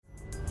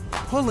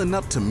Pulling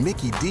up to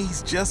Mickey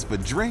D's just for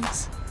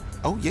drinks?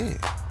 Oh yeah,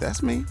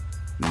 that's me.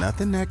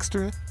 Nothing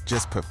extra,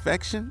 just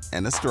perfection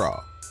and a straw.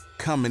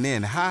 Coming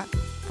in hot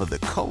for the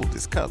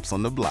coldest cups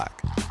on the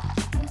block.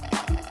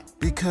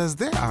 Because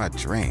there are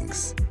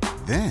drinks.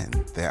 Then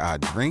there are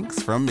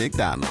drinks from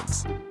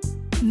McDonald's.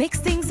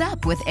 Mix things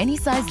up with any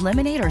size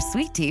lemonade or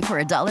sweet tea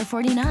for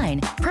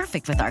 $1.49.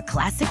 Perfect with our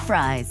classic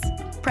fries.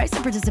 Price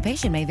and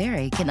participation may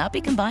vary. Cannot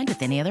be combined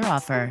with any other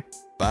offer.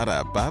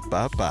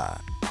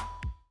 Ba-da-ba-ba-ba.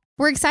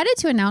 We're excited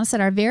to announce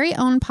that our very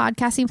own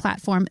podcasting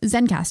platform,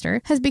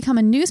 Zencastr, has become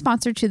a new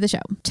sponsor to the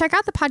show. Check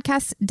out the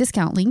podcast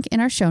discount link in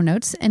our show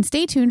notes and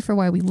stay tuned for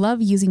why we love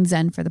using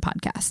Zen for the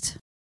podcast.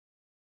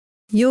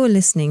 You're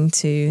listening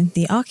to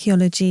the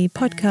Archaeology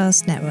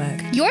Podcast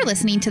Network. You're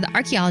listening to The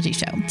Archaeology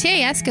Show.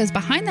 TAS goes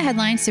behind the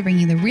headlines to bring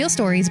you the real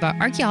stories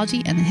about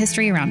archaeology and the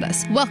history around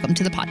us. Welcome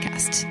to the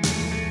podcast.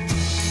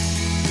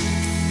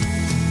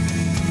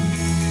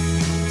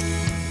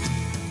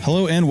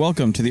 Hello and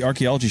welcome to the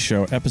Archaeology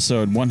Show,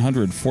 episode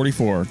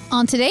 144.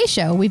 On today's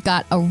show, we've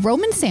got a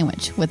Roman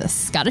sandwich with a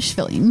Scottish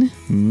filling.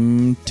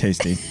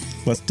 Tasty.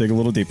 Let's dig a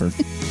little deeper.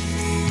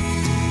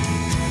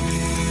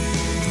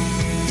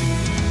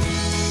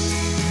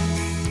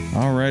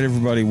 All right,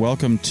 everybody,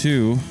 welcome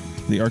to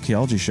the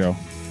Archaeology Show,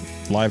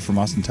 live from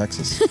Austin,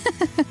 Texas.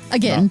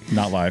 Again.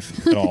 No, not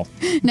live at all.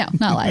 No,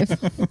 not live.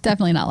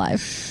 Definitely not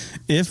live.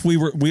 If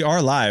we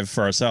are live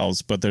for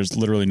ourselves, but there's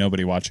literally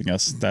nobody watching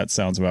us. That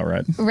sounds about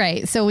right.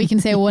 Right. So we can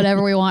say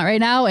whatever we want right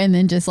now and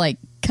then just like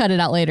cut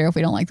it out later if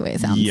we don't like the way it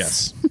sounds.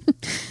 Yes.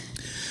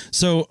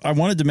 So I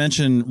wanted to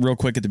mention real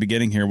quick at the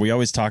beginning here, we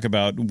always talk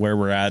about where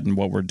we're at and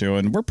what we're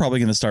doing. We're probably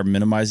going to start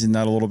minimizing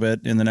that a little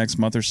bit in the next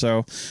month or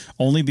so,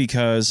 only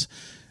because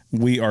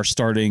we are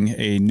starting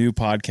a new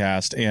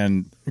podcast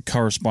and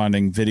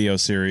corresponding video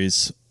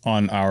series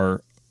on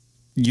our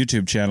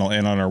YouTube channel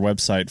and on our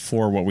website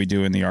for what we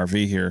do in the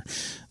RV here.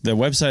 The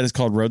website is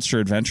called Roadster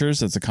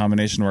Adventures. It's a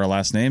combination of our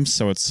last names.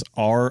 So it's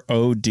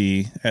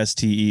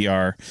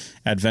RODSTER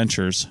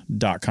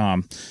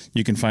adventures.com.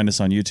 You can find us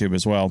on YouTube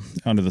as well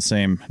under the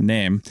same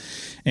name.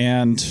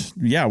 And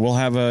yeah, we'll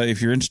have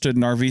if you're interested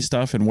in RV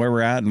stuff and where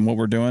we're at and what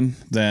we're doing,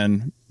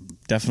 then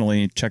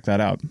definitely check that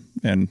out.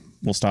 And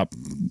we'll stop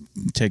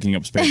taking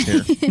up space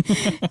here.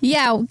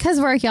 Yeah,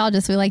 because we're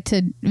archaeologists, we like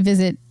to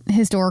visit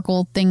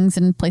historical things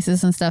and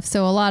places and stuff.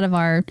 So a lot of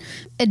our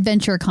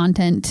adventure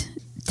content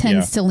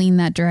tends to lean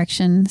that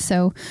direction.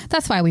 So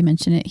that's why we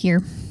mention it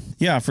here.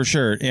 Yeah, for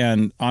sure.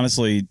 And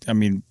honestly, I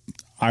mean,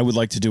 I would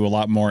like to do a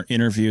lot more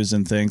interviews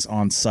and things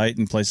on site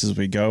and places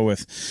we go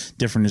with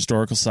different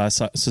historical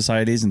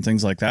societies and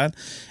things like that.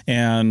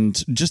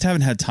 And just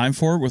haven't had time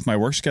for it with my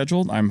work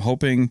schedule. I'm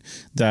hoping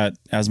that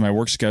as my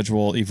work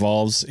schedule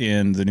evolves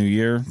in the new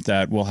year,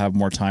 that we'll have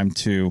more time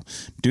to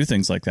do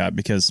things like that,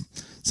 because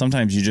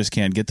sometimes you just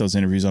can't get those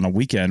interviews on a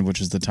weekend,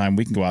 which is the time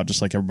we can go out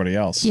just like everybody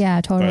else.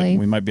 Yeah, totally. But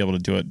we might be able to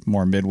do it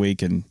more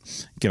midweek and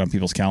get on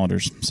people's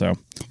calendars. So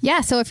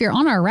yeah, so if you're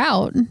on our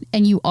route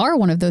and you are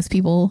one of those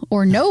people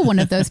or know one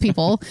of those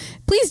people,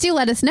 please do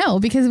let us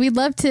know, because we'd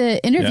love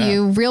to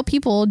interview real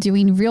people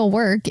doing real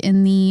work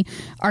in the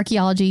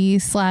archaeology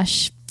 /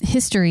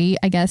 history,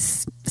 I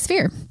guess,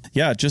 sphere.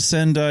 Yeah, just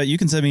send, you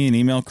can send me an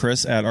email,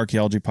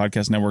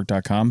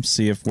 chris@archaeologypodcastnetwork.com.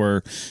 See if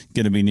we're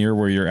going to be near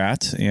where you're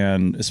at.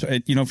 And,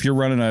 you know, if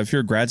you're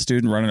a grad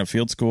student running a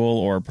field school,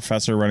 or a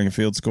professor running a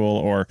field school,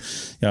 or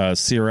a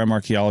CRM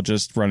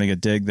archaeologist running a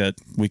dig that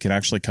we can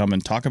actually come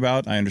and talk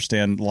about. I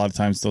understand a lot of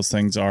times those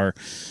things are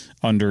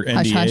under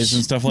NDAs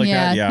and stuff like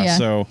that. Yeah.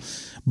 So,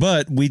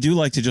 but we do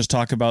like to just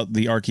talk about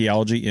the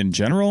archaeology in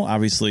general.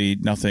 Obviously,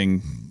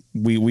 nothing.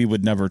 We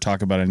would never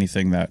talk about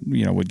anything that,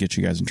 you know, would get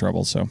you guys in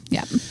trouble. So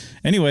yeah.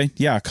 Anyway,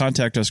 yeah,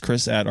 contact us,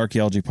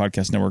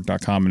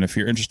 chris@archaeologypodcastnetwork.com. And if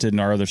you're interested in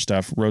our other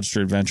stuff,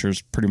 Roadster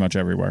Adventures, pretty much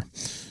everywhere.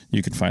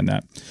 You can find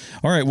that.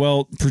 All right.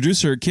 Well,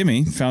 producer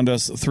Kimmy found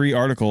us 3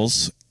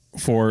 articles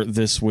for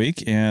this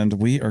week, and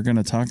we are going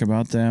to talk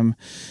about them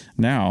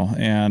now.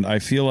 And I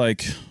feel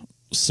like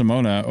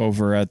Simona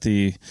over at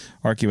the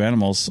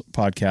ArchaeoAnimals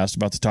podcast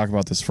about to talk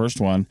about this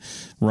first one.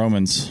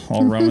 Romans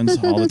all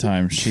the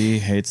time. She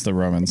hates the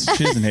Romans.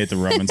 She doesn't hate the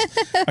Romans.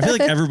 I feel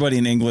like everybody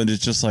in England is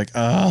just like,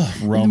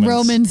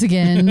 Romans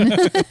again.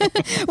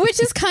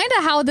 Which is kind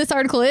of how this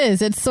article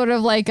is. It's sort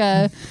of like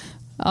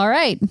all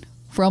right,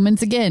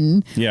 Romans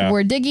again. Yeah.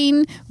 We're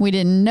digging. We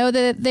didn't know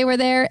that they were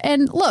there.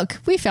 And look,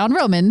 we found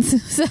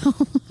Romans. So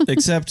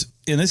except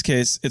in this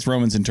case, it's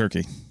Romans in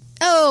Turkey.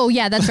 Oh,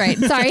 yeah, that's right.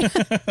 Sorry.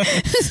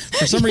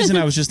 For some reason,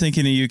 I was just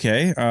thinking the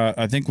UK.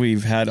 I think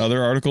we've had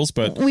other articles,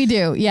 but... We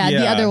do. Yeah,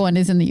 the other one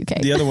is in the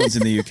UK. The other one's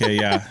in the UK,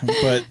 yeah.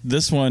 But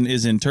this one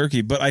is in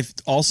Turkey. But I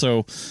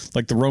also,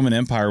 like, the Roman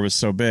Empire was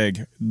so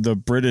big, the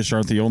British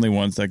aren't the only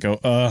ones that go,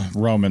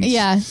 Romans.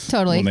 Yeah,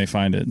 totally. When they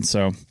find it.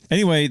 So...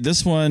 Anyway,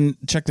 this one,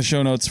 check the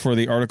show notes for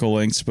the article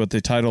links, but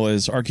the title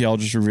is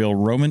Archaeologists Reveal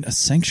Roman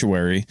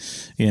Sanctuary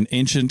in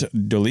Ancient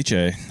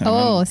Dolice.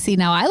 See,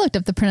 now I looked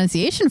up the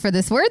pronunciation for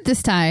this word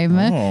this time.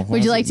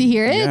 Would you like to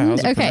hear it? Yeah,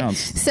 how's it okay.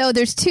 pronounced? So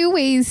there's 2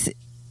 ways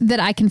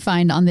that I can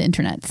find on the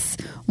internets.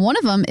 One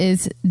of them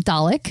is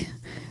Dalek,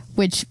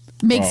 which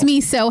makes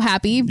me so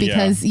happy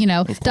because,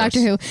 Doctor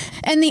Who.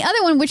 And the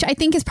other one, which I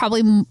think is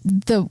probably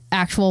the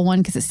actual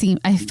one because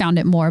I found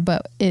it more,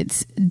 but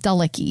it's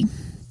Daleki.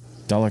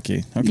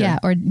 Daleki. Okay. Yeah.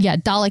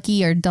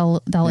 Daleki or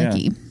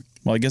Daleki. Yeah.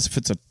 Well, I guess if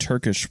it's a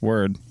Turkish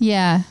word.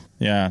 Yeah.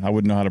 Yeah. I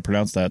wouldn't know how to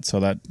pronounce that. So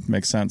that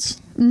makes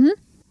sense. Mm-hmm.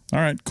 All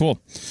right, cool.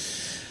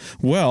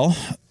 Well,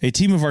 a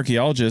team of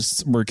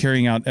archaeologists were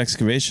carrying out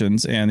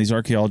excavations, and these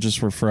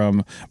archaeologists were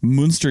from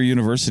Münster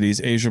University's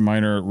Asia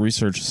Minor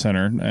Research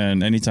Center.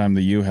 And anytime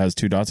the U has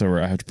two dots over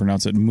it, I have to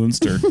pronounce it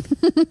Münster.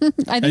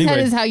 I think that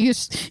is how you're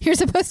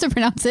supposed to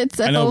pronounce it.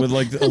 So. I know, with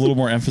like a little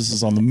more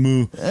emphasis on the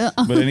mu.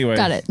 But anyway.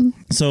 Got it.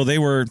 So they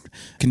were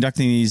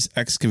conducting these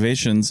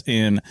excavations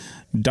in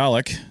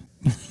Dalek.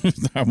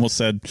 I almost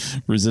said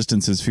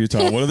resistance is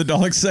futile. What do the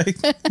Daleks say?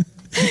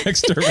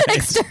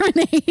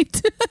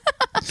 Exterminate.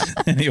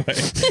 Anyway,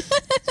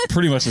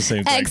 pretty much the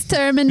same thing.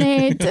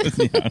 Exterminate.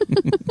 Yeah.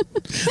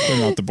 They're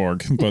not the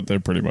Borg, but they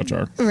pretty much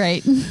are.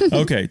 Right.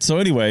 Okay, so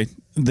anyway,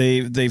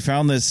 they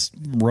found this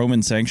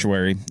Roman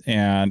sanctuary,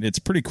 and it's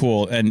pretty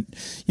cool. And,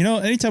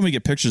 anytime we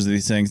get pictures of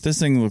these things, this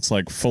thing looks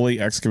like fully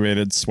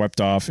excavated,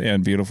 swept off,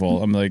 and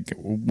beautiful. I'm like,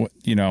 what,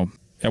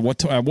 At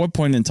what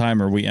point in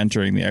time are we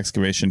entering the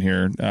excavation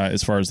here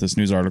as far as this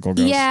news article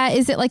goes? Yeah,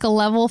 is it like a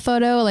level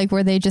photo, like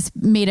where they just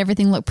made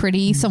everything look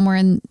pretty somewhere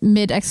in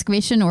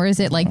mid-excavation, or is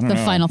it like the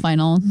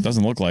final?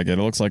 Doesn't look like it.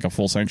 It looks like a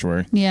full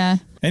sanctuary. Yeah.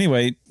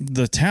 Anyway,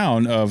 the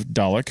town of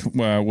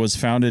Dalek was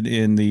founded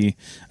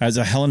as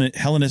a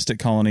Hellenistic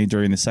colony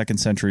during the 2nd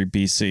century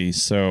BC,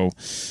 so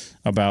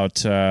about,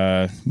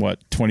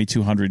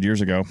 2,200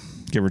 years ago,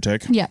 give or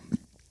take? Yeah.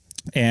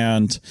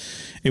 And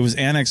it was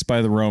annexed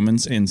by the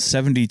Romans in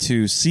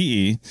 72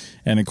 CE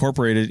and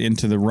incorporated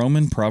into the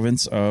Roman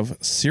province of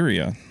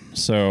Syria.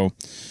 So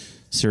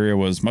Syria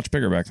was much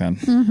bigger back then.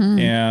 Mm-hmm.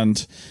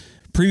 And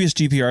previous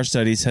GPR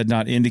studies had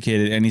not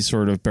indicated any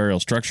sort of burial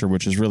structure,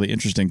 which is really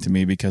interesting to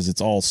me because it's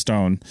all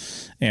stone.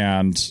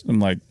 And I'm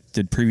like,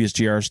 did previous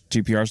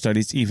GPR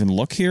studies even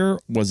look here?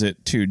 Was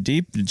it too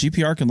deep?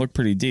 GPR can look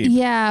pretty deep.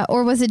 Yeah,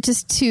 or was it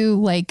just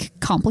too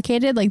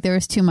complicated? Like there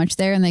was too much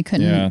there, and they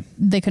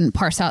couldn't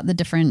parse out the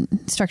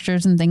different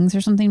structures and things or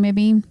something.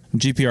 Maybe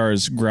GPR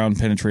is ground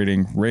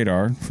penetrating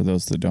radar. For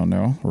those that don't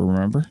know or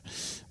remember,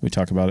 we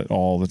talk about it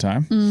all the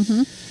time.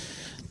 Mm-hmm.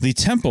 The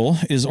temple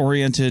is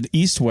oriented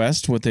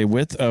east-west with a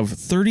width of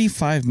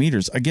 35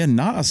 meters. Again,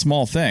 not a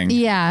small thing.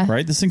 Yeah.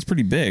 Right? This thing's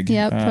pretty big.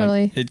 Yep,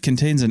 totally. It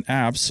contains an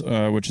apse,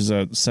 which is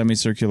a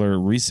semicircular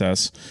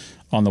recess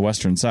on the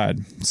western side.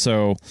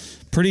 So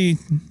pretty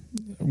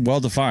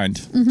well-defined,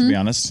 to be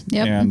honest.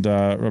 Yep. And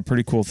a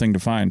pretty cool thing to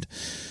find.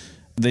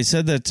 They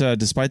said that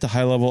despite the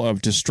high level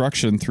of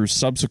destruction through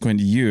subsequent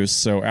use,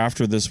 so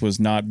after this was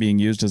not being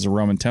used as a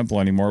Roman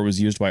temple anymore, it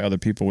was used by other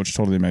people, which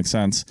totally makes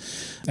sense.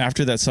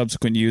 After that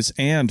subsequent use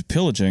and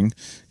pillaging,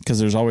 because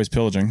there's always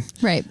pillaging,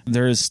 right?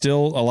 There is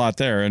still a lot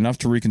there, enough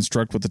to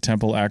reconstruct what the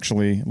temple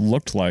actually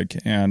looked like.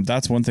 And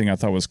that's one thing I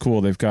thought was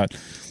cool. They've got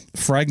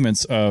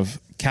fragments of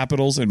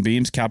capitals and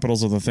beams,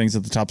 capitals are the things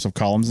at the tops of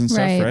columns and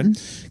stuff, right?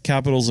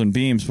 Capitals and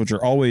beams, which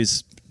are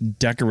always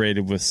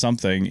decorated with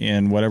something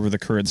in whatever the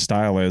current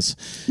style is.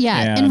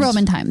 Yeah, in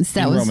Roman times.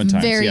 That was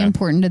very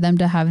important to them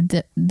to have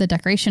the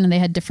decoration, and they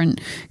had different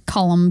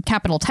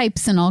capital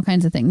types and all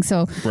kinds of things.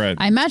 So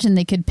I imagine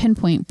they could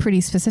pinpoint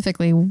pretty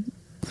specifically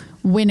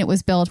when it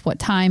was built, what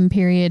time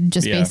period,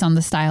 just based on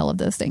the style of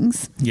those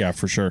things. Yeah,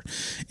 for sure.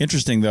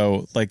 Interesting,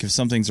 though, like if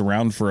something's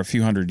around for a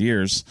few hundred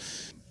years,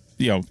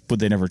 would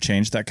they never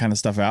change that kind of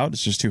stuff out?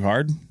 It's just too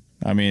hard.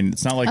 I mean,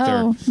 it's not like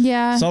it's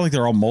not like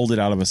they're all molded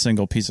out of a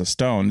single piece of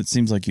stone. It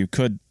seems like you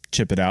could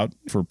chip it out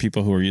for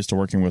people who are used to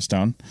working with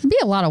stone. It'd be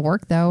a lot of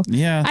work, though.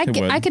 Yeah,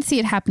 I could see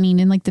it happening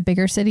in like the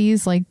bigger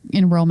cities, like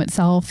in Rome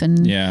itself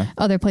and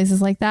other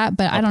places like that.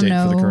 But I don't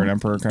know. For the current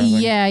emperor kind of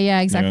thing.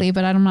 Yeah, exactly. Yeah.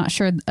 But I'm not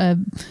sure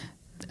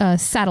a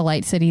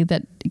satellite city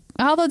that,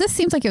 although this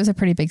seems like it was a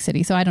pretty big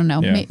city, so I don't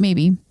know. Yeah.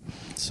 Maybe.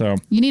 So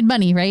you need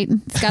money, right?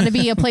 It's got to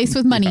be a place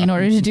with money in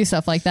order to do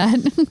stuff like that.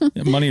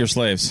 Money or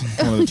slaves,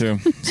 one of the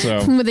two.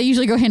 So they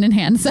usually go hand in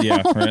hand. So.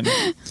 Yeah, right.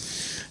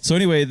 So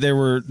anyway, there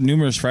were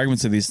numerous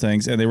fragments of these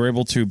things, and they were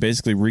able to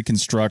basically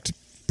reconstruct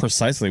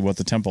precisely what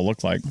the temple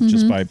looked like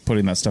just by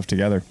putting that stuff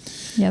together.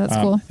 Yeah, that's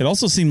cool. It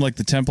also seemed like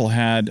the temple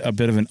had a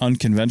bit of an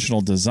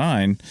unconventional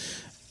design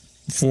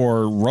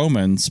for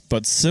Romans,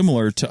 but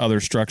similar to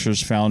other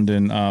structures found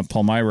in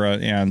Palmyra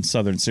and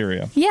southern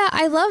Syria. Yeah,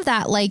 I love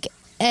that.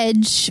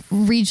 Edge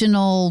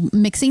regional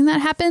mixing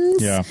that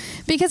happens. Yeah.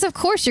 Because of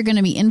course you're going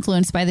to be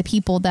influenced by the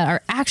people that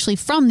are actually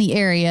from the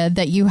area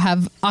that you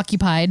have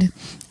occupied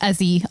as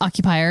the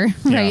occupier,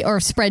 right? Or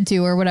spread to,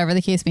 or whatever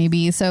the case may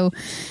be. So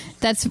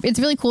it's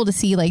really cool to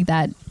see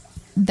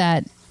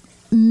that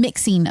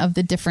mixing of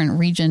the different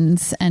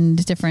regions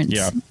and different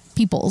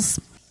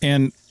peoples.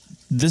 And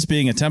this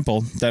being a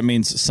temple, that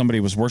means somebody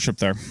was worshipped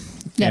there.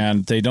 Yep.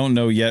 And they don't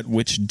know yet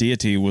which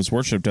deity was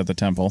worshipped at the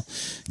temple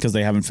because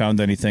they haven't found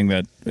anything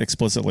that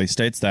explicitly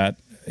states that.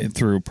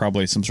 through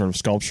probably some sort of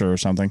sculpture or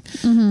something.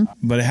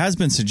 But it has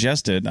been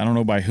suggested, I don't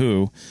know by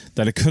who,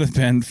 that it could have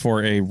been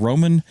for a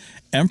Roman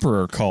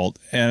emperor cult.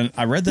 And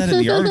I read that in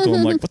the article.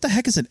 I'm like, what the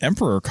heck is an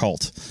emperor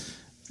cult?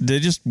 They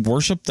just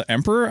worship the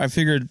emperor? I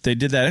figured they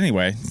did that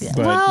anyway.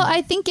 But well,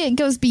 I think it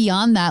goes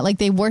beyond that. Like,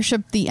 they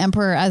worship the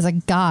emperor as a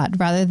god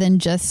rather than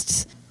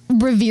just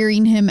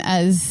revering him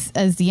as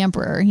the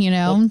emperor, you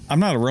know? Well, I'm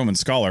not a Roman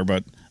scholar,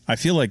 but I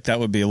feel like that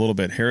would be a little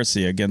bit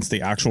heresy against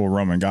the actual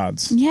Roman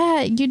gods.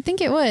 Yeah, you'd think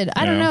it would.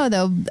 I don't know,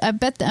 though. I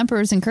bet the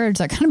emperors encourage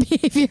that kind of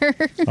behavior.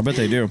 I bet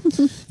they do.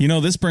 You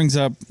know, this brings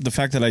up the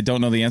fact that I don't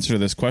know the answer to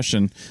this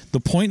question. The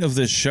point of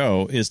this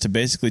show is to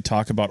basically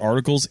talk about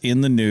articles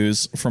in the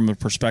news from the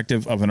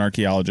perspective of an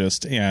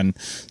archaeologist and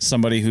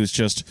somebody who's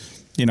just,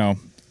 you know,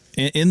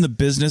 in the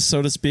business,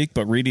 so to speak,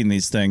 but reading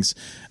these things.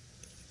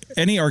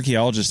 Any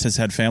archaeologist has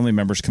had family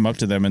members come up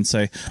to them and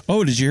say,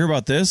 oh, did you hear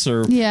about this?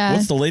 Or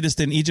what's the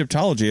latest in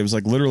Egyptology? It was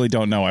like, literally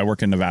don't know. I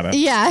work in Nevada.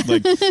 Yeah.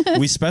 Like,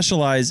 we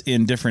specialize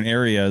in different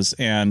areas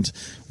and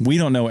we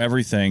don't know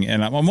everything.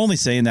 And I'm only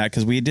saying that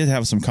because we did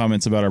have some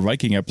comments about our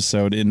Viking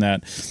episode in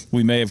that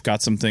we may have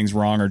got some things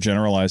wrong or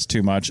generalized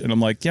too much. And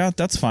I'm like, yeah,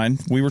 that's fine.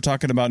 We were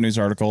talking about news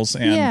articles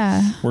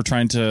and we're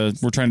trying to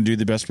do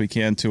the best we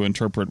can to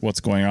interpret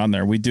what's going on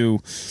there. We do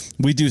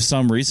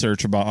some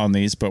research on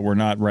these, but we're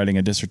not writing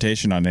a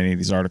dissertation on any of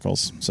these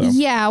articles. So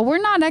yeah, we're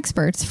not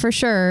experts for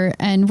sure,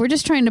 and we're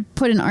just trying to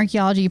put an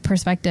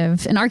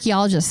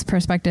archaeologist's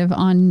perspective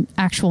on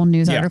actual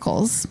news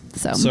articles.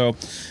 So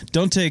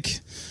don't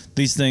take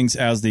these things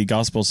as the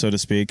gospel, so to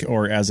speak,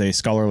 or as a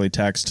scholarly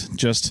text.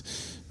 Just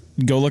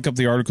go look up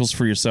the articles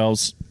for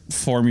yourselves,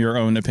 form your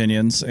own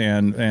opinions,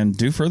 and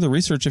do further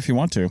research if you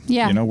want to.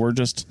 Yeah, you know, we're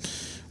just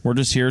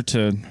here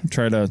to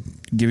try to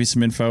give you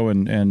some info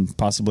and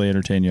possibly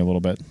entertain you a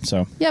little bit.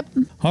 So, yep.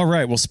 All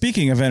right. Well,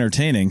 speaking of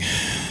entertaining,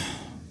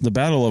 the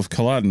Battle of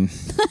Culloden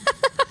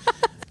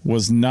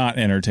was not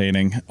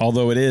entertaining,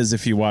 although it is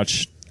if you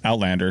watch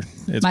Outlander.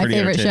 It's my pretty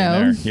favorite show.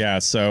 there. Yeah.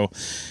 So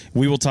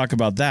we will talk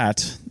about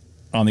that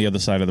on the other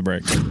side of the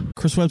break.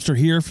 Chris Webster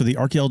here for the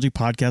Archaeology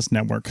Podcast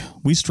Network.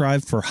 We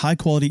strive for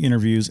high-quality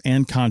interviews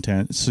and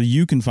content so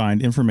you can find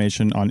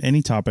information on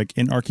any topic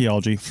in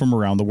archaeology from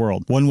around the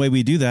world. One way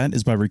we do that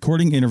is by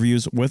recording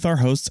interviews with our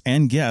hosts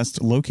and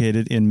guests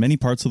located in many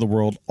parts of the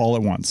world all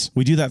at once.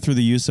 We do that through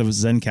the use of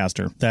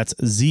Zencastr. That's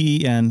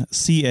Zencastr.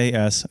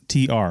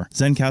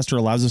 Zencastr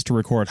allows us to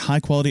record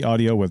high-quality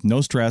audio with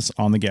no stress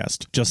on the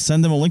guest. Just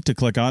send them a link to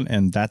click on,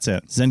 and that's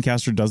it.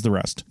 Zencastr does the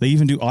rest. They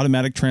even do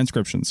automatic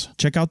transcriptions.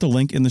 Check out the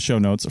link in the show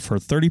notes for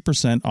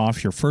 30%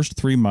 off your first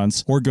 3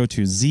 months, or go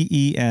to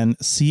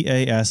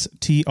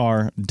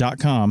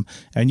zencastr.com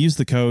and use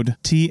the code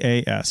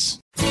TAS.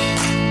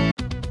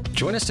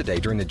 Join us today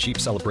during the Jeep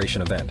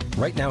Celebration event.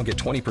 Right now, get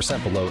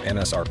 20% below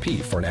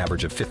MSRP for an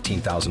average of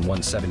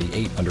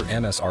 $15,178 under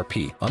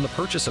MSRP on the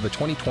purchase of a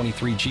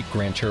 2023 Jeep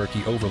Grand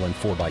Cherokee Overland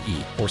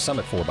 4xE or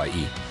Summit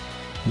 4xE.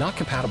 Not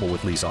compatible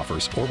with lease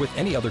offers or with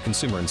any other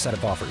consumer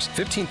incentive offers.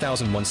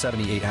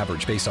 $15,178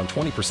 average based on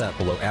 20%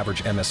 below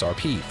average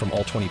MSRP from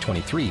all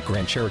 2023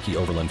 Grand Cherokee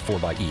Overland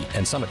 4xE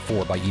and Summit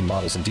 4xE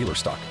models in dealer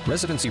stock.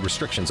 Residency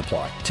restrictions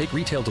apply. Take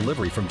retail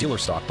delivery from dealer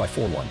stock by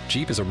 4/1.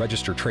 Jeep is a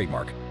registered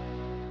trademark.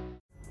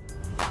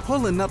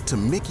 Pulling up to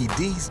Mickey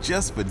D's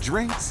just for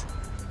drinks?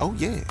 Oh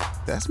yeah,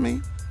 that's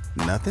me.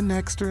 Nothing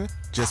extra,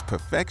 just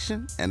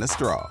perfection and a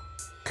straw.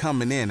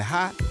 Coming in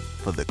hot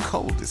for the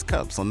coldest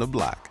cups on the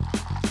block.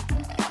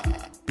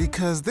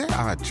 Because there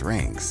are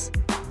drinks.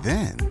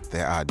 Then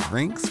there are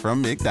drinks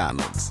from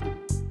McDonald's.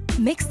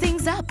 Mix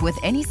things up with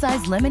any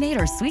size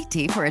lemonade or sweet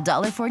tea for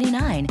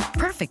 $1.49.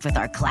 Perfect with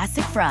our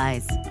classic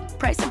fries.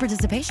 Price and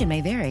participation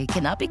may vary.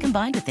 Cannot be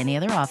combined with any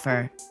other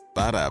offer.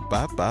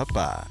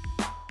 Ba-da-ba-ba-ba.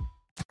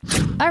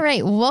 All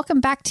right.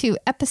 Welcome back to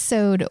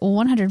episode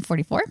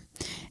 144.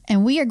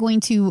 And we are going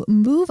to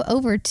move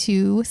over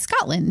to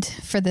Scotland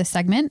for this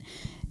segment.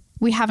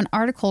 We have an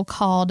article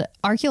called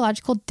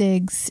Archaeological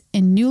Digs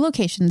in New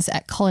Locations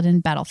at Culloden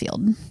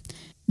Battlefield.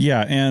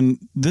 Yeah, and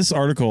this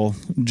article,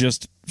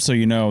 just so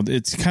you know,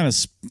 it's kind of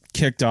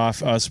kicked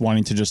off us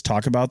wanting to just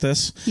talk about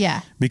this.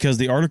 Yeah. Because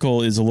the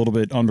article is a little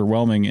bit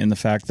underwhelming in the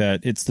fact that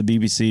it's the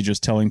BBC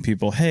just telling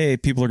people, hey,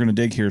 people are going to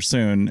dig here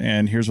soon,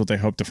 and here's what they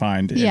hope to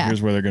find, and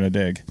here's where they're going to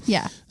dig.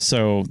 Yeah.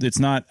 So it's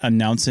not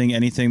announcing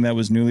anything that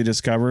was newly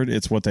discovered.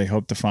 It's what they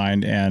hope to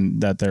find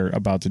and that they're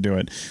about to do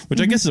it, which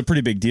I guess is a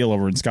pretty big deal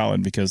over in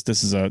Scotland because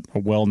this is a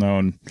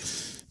well-known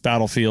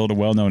battlefield, a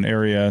well-known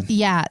area.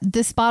 Yeah.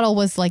 This battle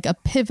was like a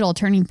pivotal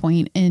turning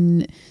point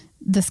in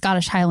the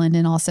Scottish Highland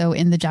and also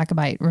in the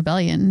Jacobite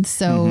Rebellion.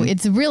 So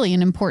it's really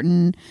an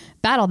important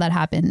battle that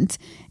happened.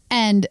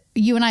 And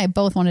you and I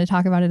both wanted to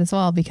talk about it as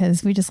well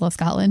because we just love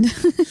Scotland.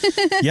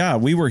 Yeah,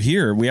 we were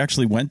here. We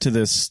actually went to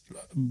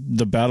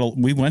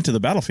we went to the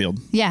battlefield.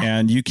 Yeah.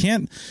 And you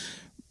can't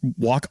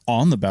walk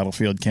on the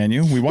battlefield, can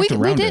you? We walked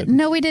around it.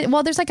 No, we did.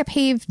 Well, there's like a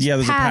paved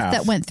path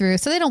that went through.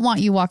 So they don't want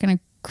you walking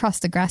across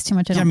the grass too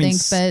much, I don't think.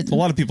 But a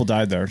lot of people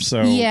died there.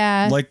 So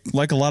yeah,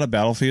 like a lot of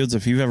battlefields,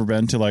 if you've ever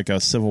been to like a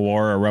Civil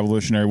War or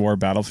Revolutionary War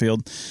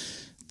battlefield,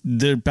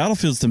 the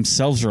battlefields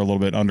themselves are a little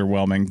bit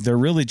underwhelming. They're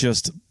really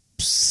just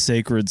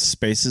sacred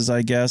spaces,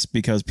 I guess,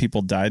 because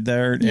people died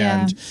there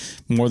and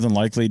more than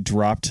likely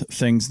dropped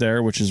things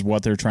there, which is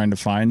what they're trying to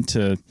find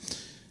to,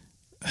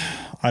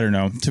 I don't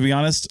know. To be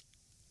honest,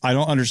 I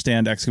don't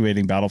understand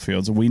excavating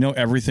battlefields. We know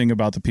everything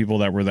about the people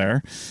that were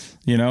there.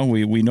 You know,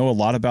 we know a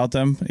lot about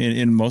them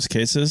in most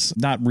cases.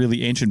 Not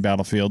really ancient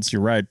battlefields,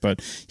 you're right.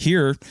 But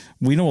here,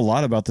 we know a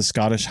lot about the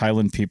Scottish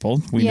Highland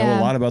people. We know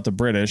a lot about the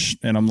British.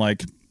 And I'm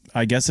like,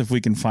 I guess if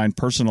we can find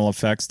personal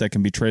effects that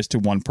can be traced to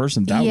one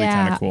person, that would be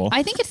kind of cool.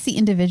 I think it's the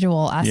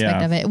individual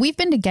aspect of it. We've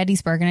been to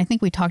Gettysburg, and I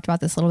think we talked about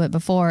this a little bit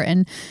before.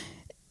 And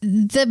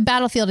the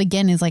battlefield,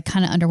 again, is like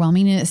kind of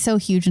underwhelming, and it's so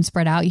huge and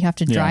spread out. You have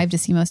to drive to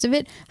see most of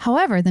it.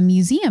 However, the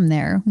museum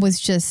there was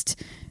just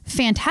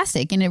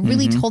fantastic, and it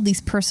really told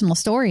these personal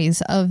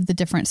stories of the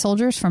different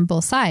soldiers from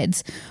both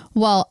sides.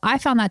 Well, I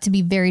found that to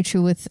be very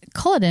true with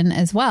Culloden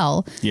as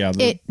well. Yeah,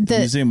 the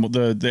museum,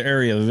 the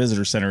area, the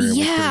visitor center area.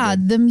 Yeah,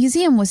 the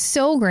museum was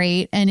so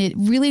great, and it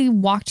really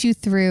walked you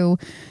through,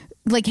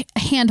 like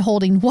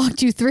hand-holding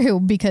walked you through,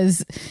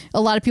 because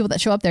a lot of people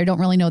that show up there don't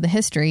really know the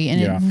history,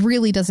 and it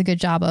really does a good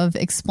job of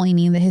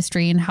explaining the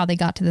history and how they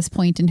got to this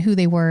point and who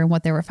they were and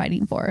what they were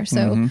fighting for.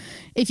 So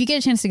if you get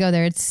a chance to go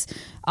there, it's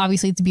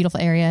a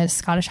beautiful area,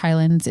 Scottish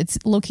Highlands. It's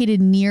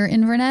located near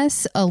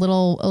Inverness, a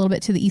little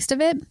bit to the east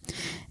of it,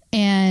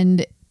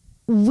 and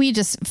we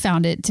just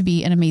found it to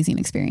be an amazing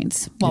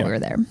experience while we were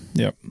there.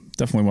 Yep,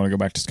 definitely want to go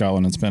back to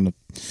Scotland and spend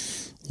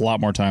a lot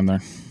more time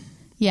there.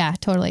 Yeah,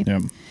 totally.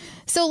 Yep.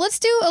 So let's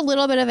do a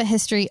little bit of a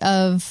history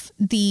of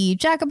the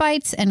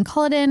Jacobites and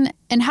Culloden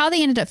and how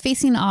they ended up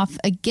facing off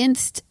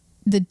against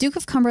the Duke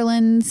of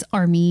Cumberland's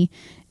army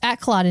at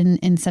Culloden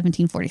in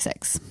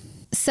 1746.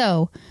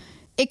 So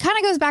it kind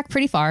of goes back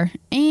pretty far,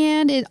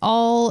 and it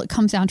all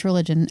comes down to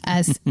religion,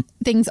 as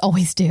things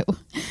always do.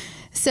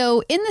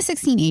 So in the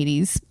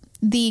 1680s,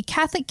 the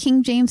Catholic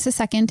King James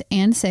II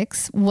and VI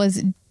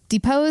was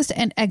deposed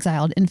and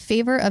exiled in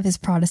favor of his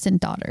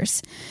Protestant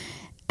daughters.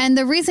 And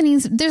the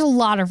reasonings, there's a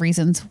lot of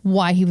reasons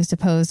why he was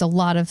deposed, a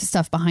lot of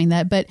stuff behind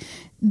that. But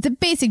the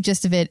basic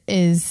gist of it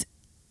is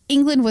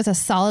England was a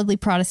solidly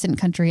Protestant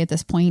country at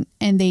this point,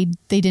 and they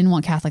didn't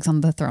want Catholics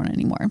on the throne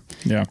anymore.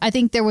 Yeah, I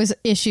think there was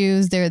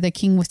issues there. The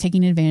king was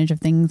taking advantage of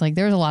things. Like,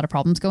 there was a lot of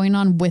problems going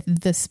on with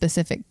the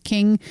specific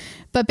king.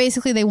 But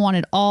basically, they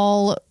wanted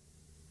all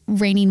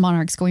reigning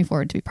monarchs going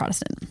forward to be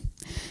Protestant.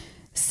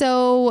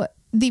 So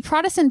the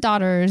Protestant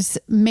daughters,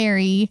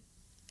 Mary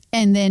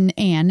and then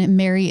Anne.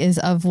 Mary is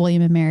of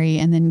William and Mary,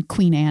 and then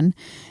Queen Anne.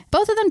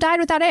 Both of them died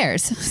without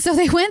heirs. So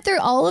they went through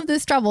all of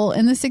this trouble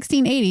in the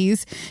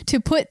 1680s to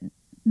put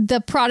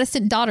the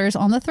Protestant daughters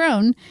on the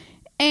throne,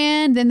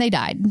 and then they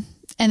died.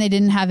 And they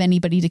didn't have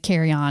anybody to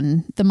carry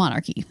on the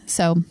monarchy.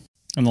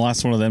 And the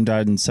last one of them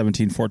died in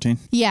 1714?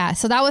 Yeah,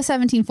 so that was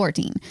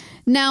 1714.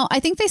 Now, I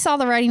think they saw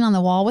the writing on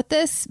the wall with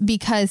this,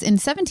 because in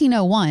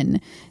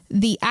 1701,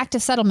 the Act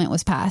of Settlement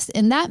was passed,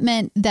 and that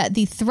meant that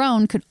the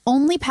throne could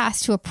only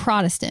pass to a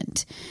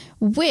Protestant,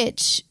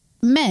 which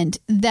meant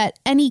that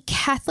any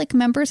Catholic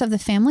members of the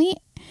family,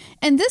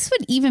 and this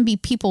would even be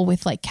people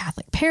with like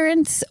Catholic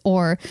parents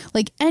or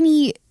like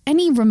any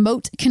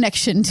remote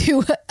connection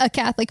to a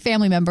Catholic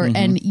family member,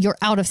 and you're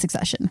out of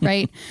succession,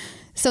 right?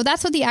 So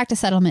that's what the Act of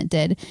Settlement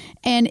did.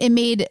 And it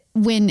made,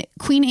 when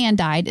Queen Anne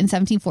died in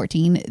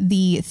 1714,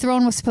 the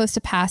throne was supposed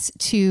to pass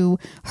to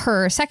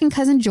her second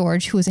cousin,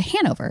 George, who was a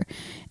Hanover.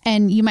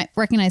 And you might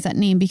recognize that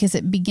name because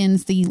it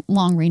begins the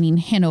long reigning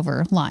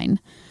Hanover line.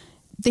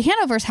 The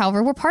Hanovers,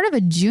 however, were part of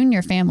a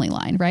junior family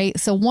line, right?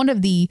 So one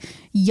of the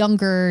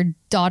younger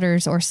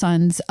daughters or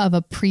sons of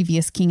a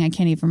previous king, I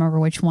can't even remember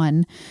which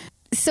one.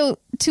 So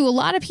to a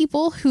lot of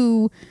people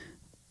who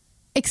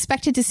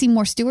expected to see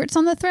more Stuarts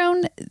on the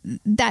throne,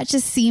 that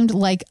just seemed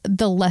like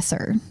the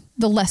lesser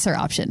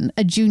option,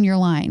 a junior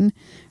line,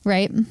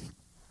 right?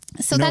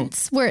 So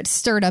that's where it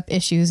stirred up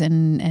issues,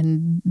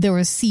 and there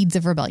was seeds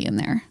of rebellion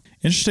there.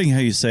 Interesting how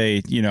you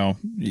say,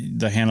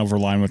 the Hanover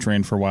line, which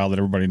reigned for a while, that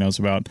everybody knows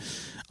about.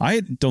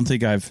 I don't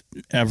think I've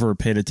ever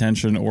paid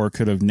attention or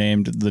could have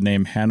named the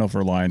name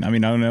Hanover line. I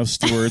mean, I don't know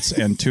Stuarts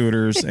and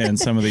Tudors and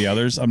some of the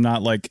others. I'm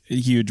not like a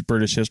huge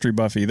British history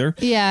buff either.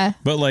 Yeah.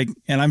 But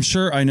and I'm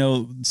sure I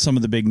know some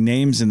of the big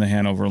names in the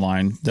Hanover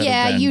line.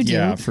 You do.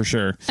 Yeah, for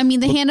sure. I mean,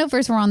 the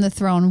Hanovers were on the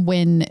throne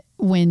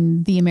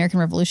when the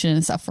American Revolution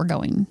and stuff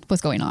was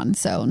going on.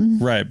 So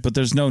right, but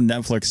there's no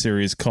Netflix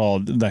series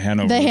called The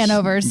Hanovers. The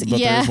Hanovers, but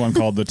there's one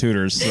called The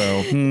Tudors.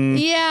 So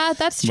yeah,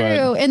 that's true.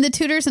 And the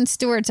Tudors and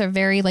Stuarts are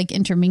very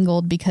intermingled,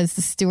 because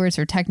the Stuarts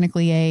are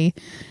technically a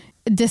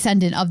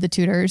descendant of the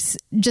Tudors.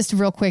 Just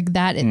real quick,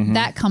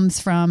 that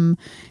comes from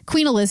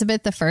Queen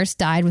Elizabeth I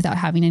died without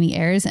having any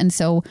heirs, and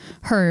so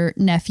her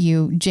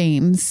nephew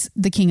James,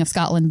 the King of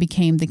Scotland,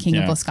 became the King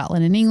of both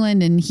Scotland and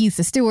England, and he's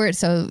the Stuart.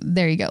 So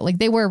there you go.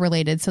 They were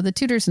related. So the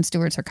Tudors and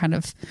Stuarts are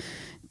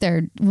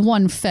they're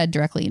one fed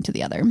directly into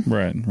the other.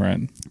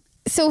 Right.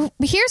 So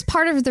here's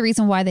part of the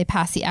reason why they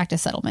passed the Act of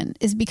Settlement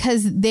is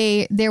because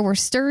there were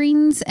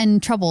stirrings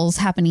and troubles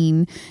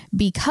happening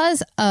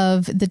because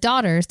of the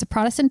daughters, the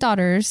Protestant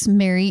daughters,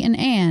 Mary and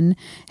Anne,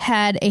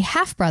 had a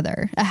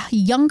half-brother, a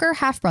younger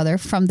half-brother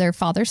from their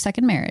father's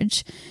second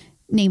marriage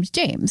named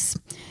James.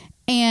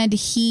 And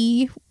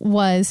he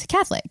was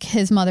Catholic.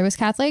 His mother was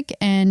Catholic.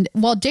 And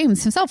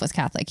James himself was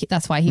Catholic.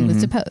 That's why he was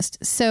deposed.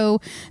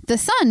 So the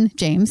son,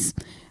 James,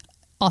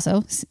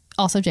 also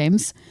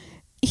James,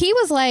 he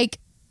was like,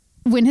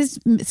 when his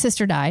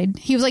sister died,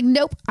 he was like,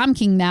 nope, I'm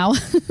king now.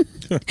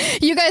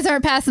 You guys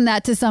aren't passing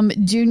that to some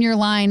junior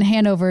line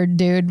Hanover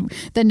dude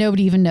that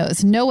nobody even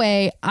knows. No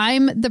way.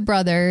 I'm the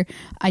brother.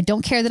 I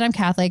don't care that I'm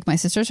Catholic. My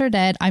sisters are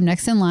dead. I'm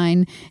next in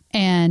line.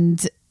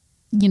 And,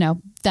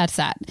 that's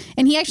that.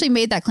 And he actually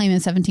made that claim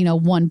in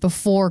 1701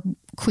 before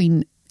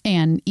Queen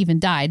Anne even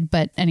died.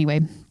 But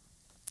anyway,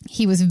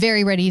 he was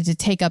very ready to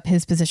take up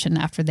his position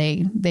after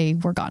they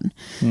were gone.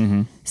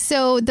 Mm-hmm.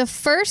 So the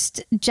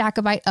first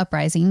Jacobite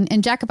uprising,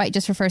 and Jacobite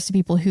just refers to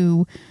people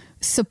who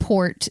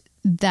support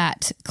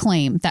that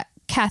claim, that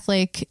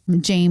Catholic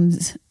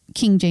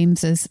King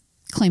James's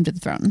claim to the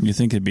throne. You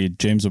think it'd be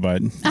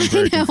Jamesabite? I'm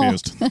very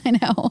confused. I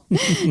know.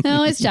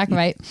 No, it's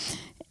Jacobite.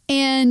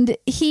 And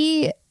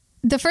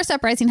the first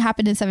uprising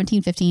happened in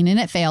 1715 and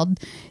it failed.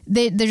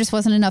 There just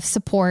wasn't enough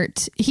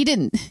support. He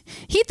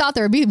thought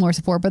there would be more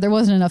support, but there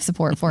wasn't enough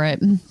support for it.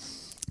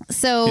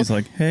 So he's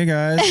like, hey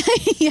guys.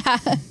 Yeah.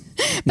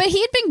 But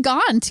he had been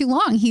gone too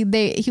long. He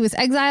was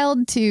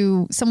exiled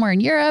to somewhere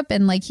in Europe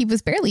and he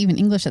was barely even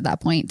English at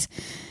that point.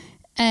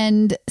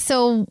 And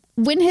so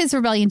when his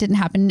rebellion didn't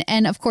happen,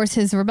 and of course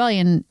his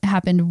rebellion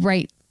happened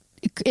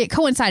it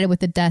coincided with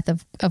the death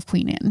of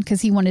Queen Anne because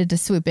he wanted to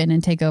swoop in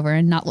and take over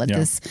and not let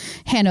this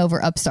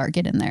Hanover upstart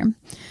get in there.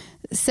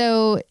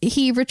 So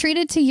he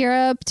retreated to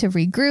Europe to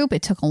regroup.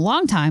 It took a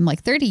long time,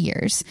 30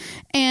 years.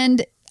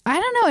 And I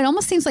don't know, it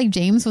almost seems like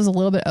James was a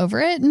little bit over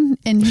it. And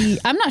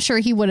I'm not sure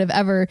he would have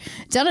ever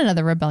done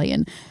another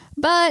rebellion.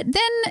 But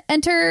then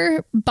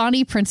enter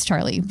Bonnie Prince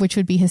Charlie, which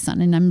would be his son.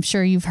 And I'm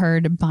sure you've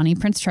heard Bonnie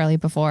Prince Charlie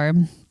before.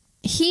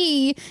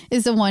 He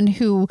is the one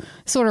who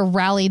sort of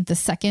rallied the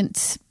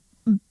second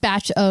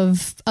batch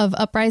of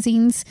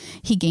uprisings.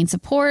 He gained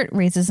support,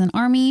 raises an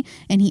army,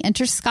 and he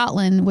enters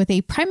Scotland with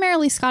a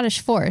primarily Scottish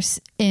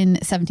force in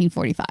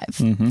 1745.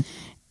 Mm-hmm.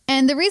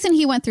 And the reason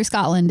he went through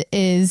Scotland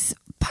is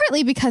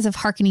partly because of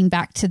hearkening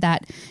back to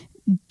that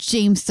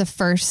James the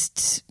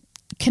First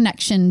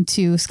connection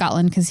to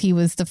Scotland, because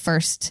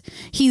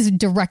he's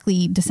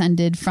directly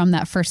descended from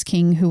that first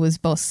king who was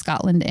both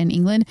Scotland and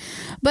England,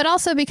 but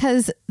also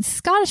because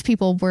Scottish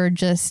people were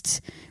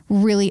just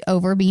really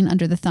over being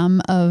under the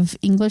thumb of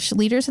English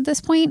leaders at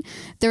this point.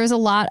 There was a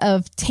lot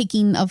of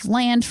taking of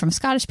land from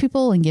Scottish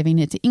people and giving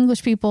it to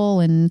English people,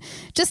 and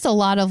just a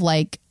lot of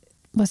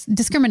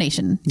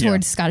discrimination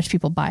towards Scottish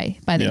people by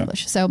the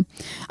English. So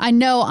I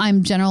know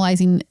I'm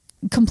generalizing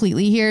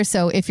completely here.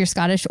 So if you're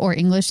Scottish or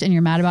English and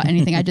you're mad about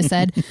anything I just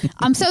said,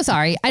 I'm so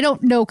sorry. I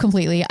don't know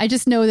completely. I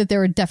just know that there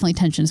were definitely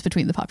tensions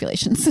between the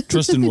populations.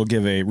 Tristan will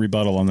give a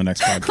rebuttal on the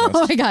next podcast.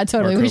 Oh my God,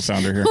 totally. Our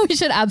co-founder here. We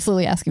should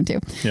absolutely ask him to.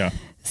 Yeah.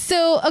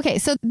 So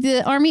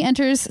the army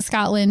enters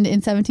Scotland in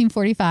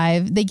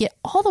 1745. They get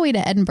all the way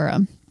to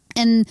Edinburgh.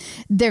 And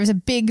there's a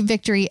big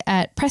victory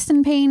at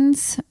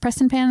Prestonpans.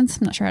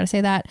 I'm not sure how to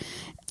say that.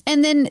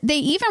 And then they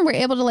even were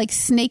able to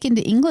snake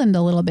into England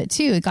a little bit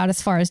too. It got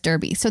as far as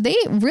Derby. So they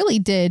really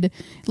did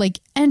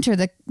enter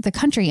the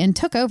country and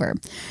took over.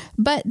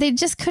 But they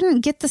just couldn't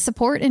get the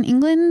support in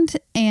England.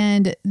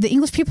 And the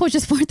English people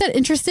just weren't that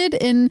interested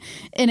in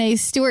a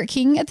Stuart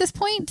king at this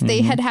point. Mm-hmm.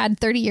 They had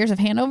 30 years of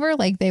Hanover.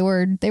 They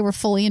were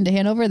fully into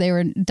Hanover. They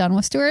were done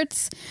with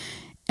Stuarts.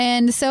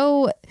 And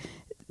so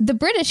the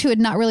British, who had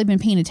not really been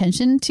paying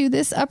attention to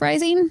this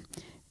uprising,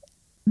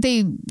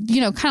 they,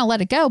 kind of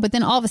let it go. But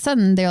then all of a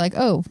sudden they're like,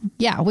 oh,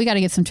 yeah, we got to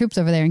get some troops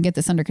over there and get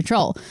this under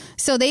control.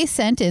 So they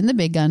sent in the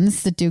big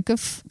guns, the Duke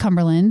of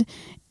Cumberland,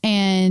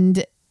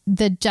 and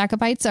the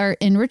Jacobites are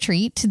in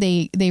retreat.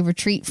 They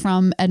retreat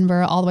from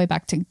Edinburgh all the way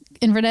back to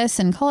Inverness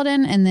and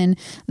Culloden. And then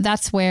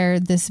that's where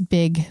this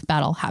big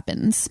battle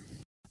happens.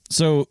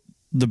 So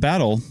the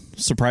battle,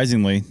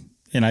 surprisingly,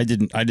 and I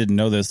didn't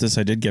know this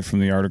I did get from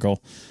the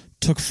article,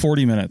 took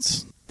 40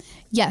 minutes.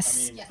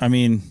 Yes. I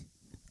mean,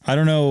 I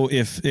don't know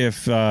if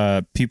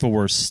people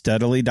were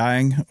steadily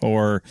dying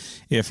or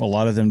if a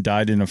lot of them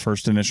died in a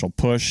first initial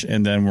push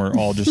and then were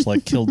all just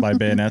killed by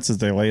bayonets as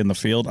they lay in the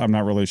field. I'm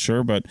not really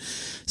sure, but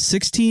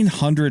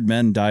 1,600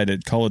 men died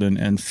at Culloden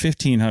and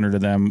 1,500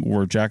 of them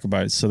were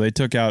Jacobites. So they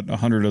took out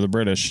 100 of the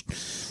British,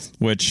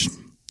 which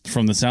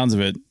from the sounds of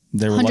it,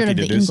 they were lucky to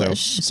do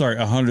English. So. Sorry,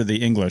 100 of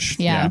the English.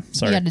 Yeah,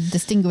 sorry. You got to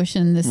distinguish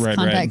in this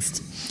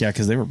context. Right. Yeah,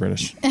 because they were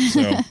British.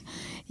 So.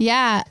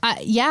 Yeah,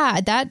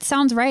 that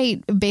sounds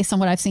right based on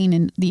what I've seen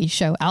in the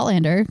show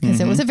Outlander, because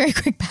it was a very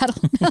quick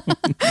battle.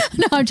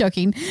 No, I'm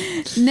joking.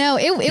 No,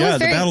 it was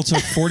the battle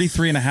took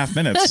 43 and a half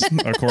minutes,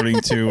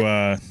 according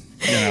to,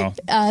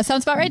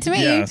 sounds about right to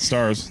me. Yeah,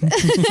 stars.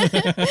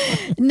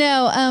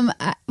 No,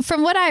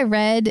 from what I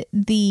read,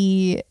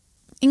 the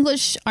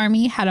English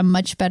army had a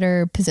much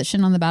better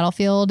position on the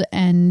battlefield,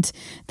 and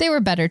they were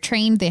better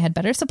trained. They had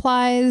better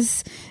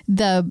supplies.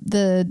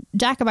 The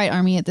Jacobite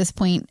army at this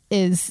point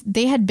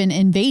they had been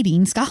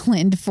invading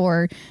Scotland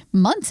for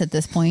months at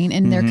this point,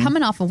 and they're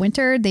coming off a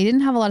winter. They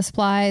didn't have a lot of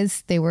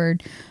supplies. They were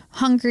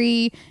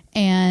hungry,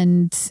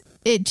 and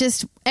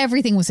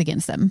everything was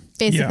against them.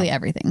 Basically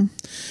everything.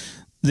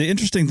 The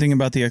interesting thing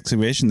about the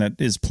excavation that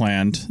is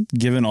planned,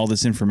 given all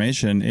this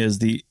information, is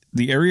the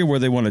area where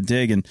they want to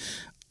dig. And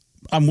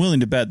I'm willing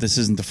to bet this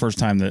isn't the first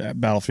time the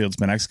battlefield's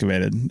been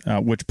excavated,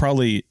 which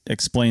probably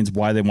explains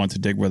why they want to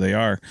dig where they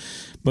are.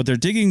 But they're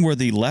digging where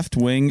the left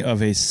wing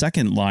of a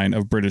second line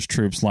of British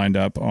troops lined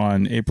up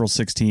on April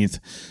 16th,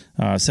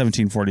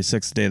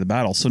 1746, the day of the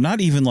battle. So not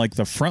even like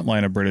the front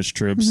line of British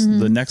troops,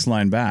 the next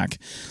line back.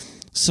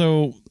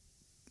 So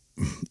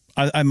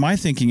my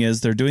thinking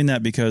is they're doing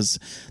that because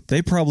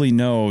they probably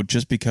know,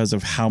 just because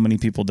of how many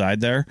people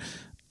died there,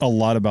 a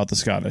lot about the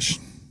Scottish.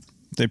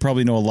 They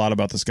probably know a lot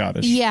about the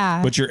Scottish.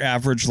 Yeah. But your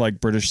average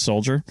British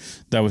soldier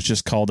that was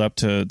just called up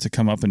to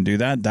come up and do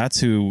that, that's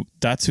who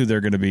they're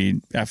going to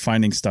be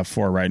finding stuff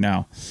for right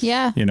now.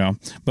 Yeah.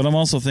 But I'm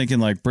also thinking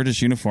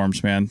British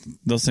uniforms, man,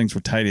 those things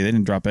were tidy. They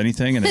didn't drop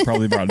anything, and they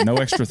probably brought no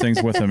extra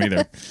things with them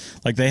either.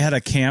 They had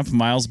a camp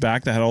miles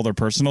back that had all their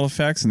personal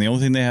effects, and the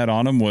only thing they had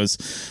on them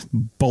was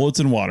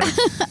bullets and water.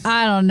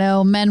 I don't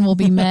know. Men will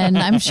be men.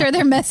 I'm sure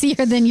they're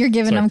messier than you're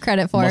giving them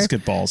credit for.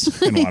 Musket balls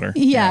and water.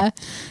 Yeah.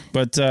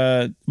 But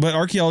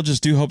archaeologists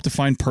do hope to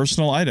find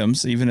personal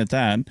items, even at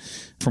that,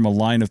 from a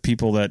line of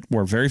people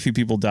where very few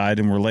people died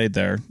and were laid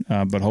there.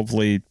 But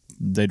hopefully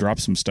they drop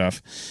some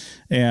stuff.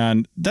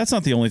 And that's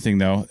not the only thing,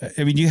 though.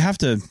 I mean, you have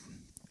to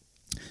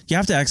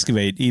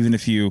excavate, even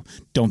if you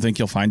don't think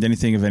you'll find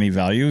anything of any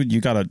value.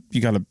 You gotta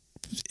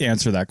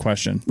answer that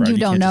question, right? You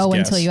don't know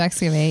until you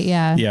excavate.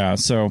 Yeah. Yeah.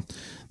 So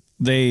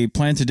they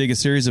plan to dig a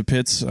series of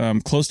pits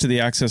close to the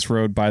access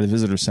road by the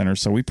visitor center,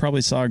 so we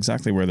probably saw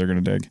exactly where they're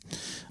going to dig.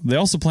 They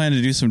also plan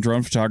to do some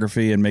drone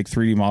photography and make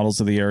 3D models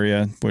of the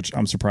area, which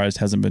I'm surprised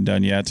hasn't been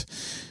done yet.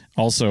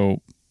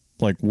 Also,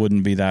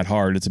 wouldn't be that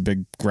hard. It's a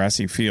big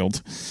grassy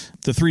field.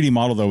 The 3D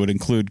model, though, would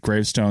include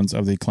gravestones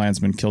of the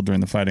clansmen killed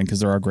during the fighting,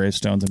 because there are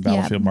gravestones and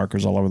battlefield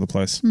markers all over the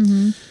place.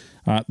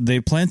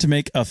 They plan to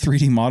make a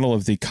 3D model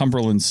of the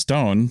Cumberland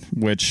Stone,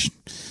 which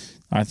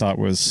I thought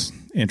was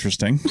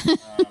interesting.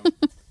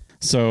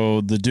 So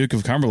the Duke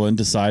of Cumberland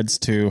decides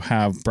to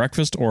have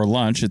breakfast or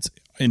lunch, it's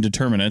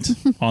indeterminate,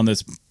 on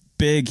this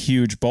big,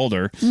 huge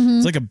boulder.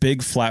 It's like a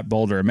big flat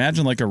boulder.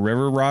 Imagine like a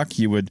river rock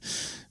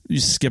you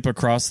skip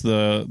across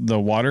the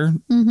water,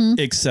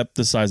 except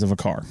the size of a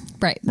car.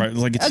 Right.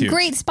 It's a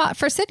great spot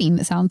for sitting,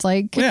 it sounds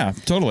like. Yeah,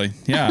 totally.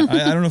 Yeah.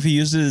 I don't know if he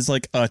used it as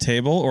a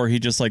table, or he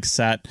just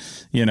sat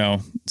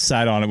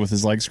on it with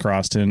his legs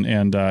crossed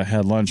and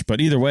had lunch.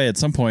 But either way, at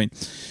some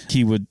point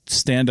he would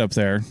stand up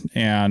there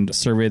and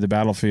survey the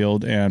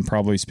battlefield and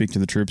probably speak to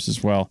the troops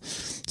as well.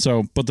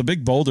 So, but the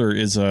big boulder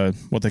is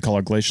what they call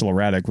a glacial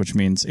erratic, which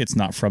means it's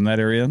not from that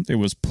area. It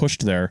was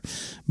pushed there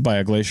by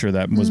a glacier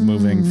that was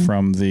moving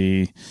from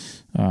the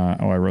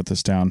I wrote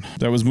this down.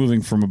 That was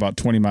moving from about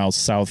 20 miles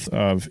south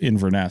of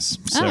Inverness.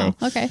 So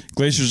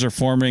glaciers are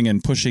forming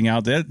and pushing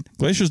out.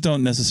 Glaciers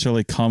don't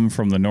necessarily come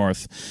from the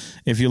north.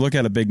 If you look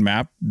at a big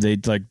map, they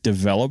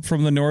develop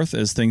from the north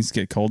as things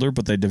get colder,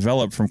 but they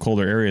develop from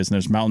colder areas, and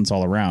there's mountains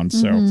all around.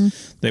 So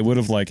they would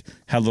have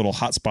had little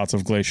hot spots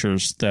of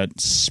glaciers that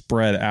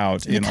spread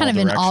out in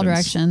all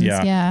directions.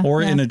 Yeah.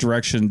 Or in a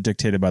direction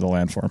dictated by the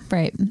landform.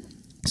 Right.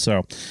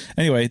 So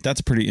anyway, that's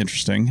pretty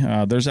interesting.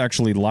 There's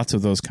actually lots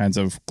of those kinds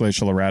of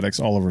glacial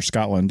erratics all over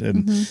Scotland,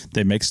 and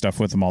they make stuff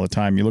with them all the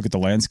time. You look at the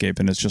landscape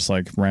and it's just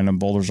random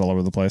boulders all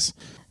over the place.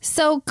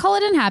 So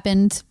Culloden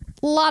happened.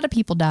 A lot of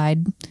people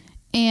died.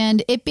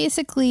 And it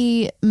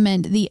basically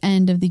meant the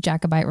end of the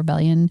Jacobite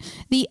Rebellion,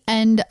 the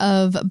end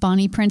of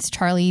Bonnie Prince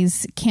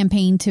Charlie's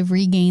campaign to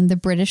regain the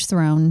British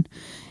throne.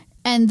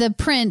 And the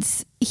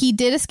prince, he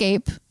did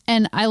escape.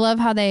 And I love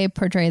how they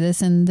portray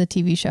this in the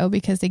TV show,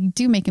 because they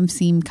do make him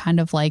seem kind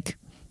of I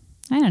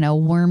don't know,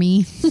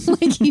 wormy.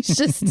 He's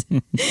just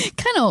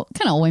kind of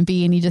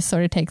wimpy, and he just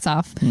sort of takes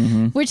off,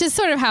 which is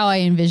sort of how I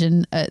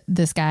envision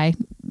this guy.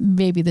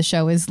 Maybe the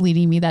show is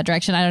leading me that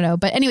direction. I don't know.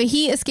 But anyway,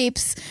 he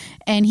escapes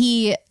and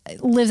he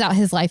lives out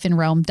his life in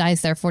Rome,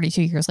 dies there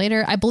 42 years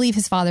later. I believe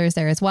his father is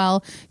there as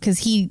well, because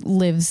he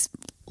lives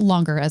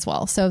longer as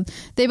well. So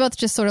they both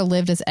just sort of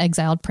lived as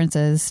exiled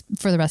princes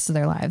for the rest of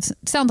their lives.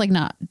 Sounds like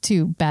not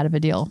too bad of a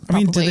deal.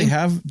 Probably.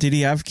 I mean, did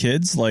he have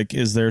kids?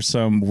 Is there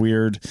some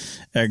weird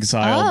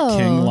exiled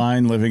king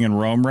line living in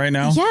Rome right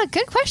now? Yeah,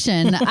 good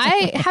question.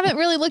 I haven't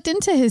really looked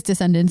into his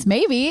descendants.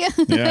 Maybe.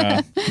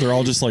 Yeah. They're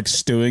all just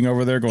stewing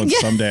over there going,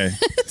 someday.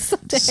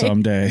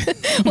 Someday.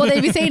 Well, they'd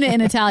be saying it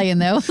in Italian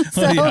though.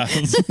 So. Yeah,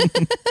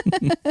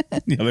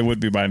 they would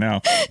be by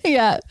now.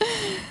 Yeah.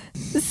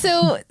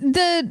 So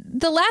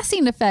the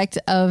lasting effect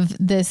of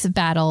this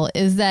battle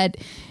is that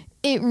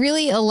it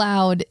really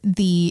allowed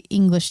the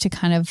English to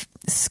kind of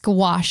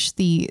squash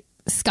the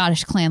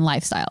Scottish clan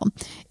lifestyle.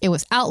 It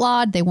was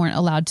outlawed. They weren't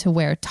allowed to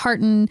wear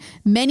tartan.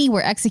 Many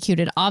were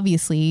executed.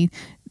 Obviously,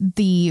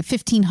 the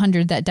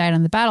 1,500 that died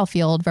on the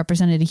battlefield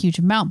represented a huge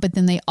amount, but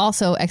then they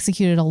also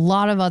executed a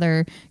lot of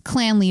other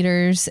clan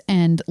leaders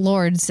and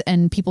lords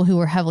and people who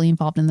were heavily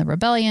involved in the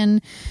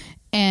rebellion.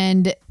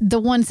 And the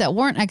ones that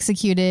weren't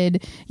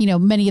executed,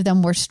 many of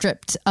them were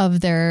stripped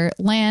of their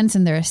lands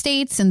and their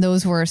estates, and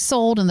those were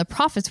sold, and the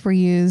profits were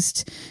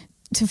used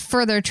to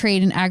further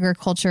trade in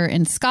agriculture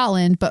in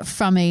Scotland, but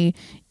from a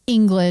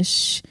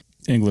English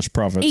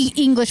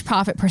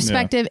profit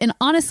perspective. Yeah. And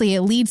honestly,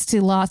 it leads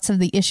to lots of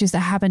the issues that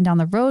happen down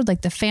the road,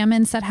 like the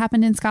famines that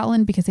happened in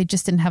Scotland because they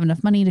just didn't have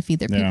enough money to feed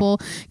their people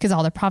because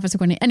all their profits are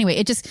going to... Anyway,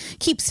 it just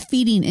keeps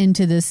feeding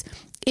into this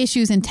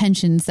issues and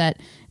tensions that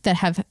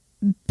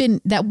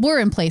were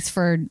in place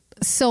for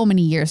so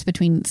many years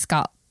between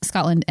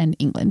Scotland and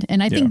England.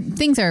 And I think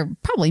things are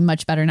probably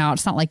much better now.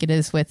 It's not like it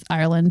is with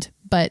Ireland.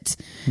 But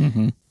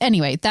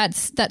anyway,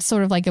 that's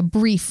sort of like a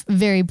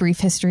very brief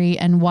history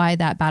and why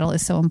that battle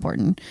is so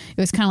important.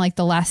 It was kind of like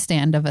the last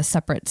stand of a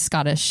separate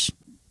Scottish,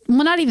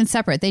 well, not even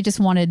separate. They just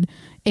wanted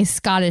a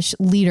Scottish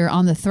leader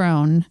on the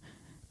throne,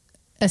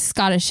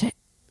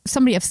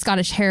 somebody of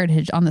Scottish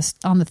heritage on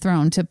the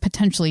throne to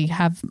potentially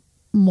have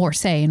more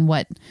say in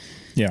what,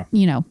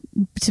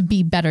 to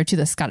be better to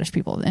the Scottish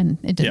people. And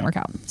it didn't work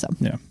out. So,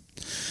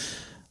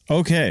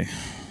 okay.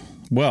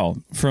 Well,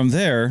 from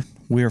there,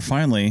 we are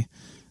finally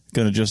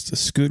going to just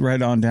scoot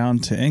right on down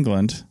to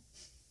England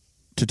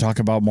to talk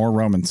about more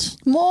Romans.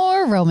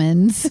 More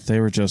Romans. They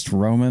were just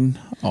Roman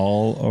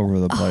all over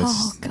the place.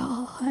 Oh,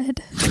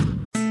 God.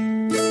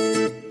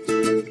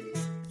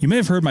 You may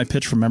have heard my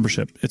pitch for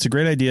membership. It's a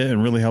great idea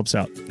and really helps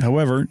out.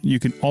 However, you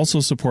can also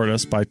support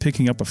us by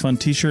picking up a fun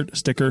t-shirt,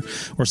 sticker,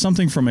 or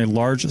something from a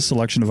large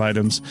selection of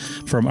items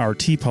from our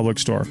TeePublic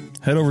store.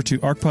 Head over to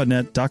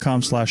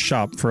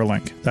arcpodnet.com/shop for a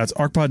link. That's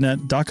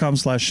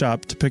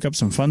arcpodnet.com/shop to pick up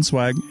some fun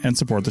swag and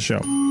support the show.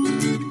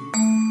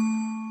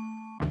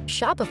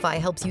 Shopify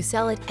helps you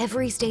sell at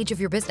every stage of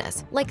your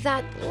business. Like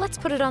that, let's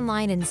put it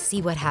online and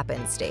see what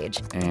happens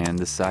stage. And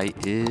the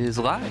site is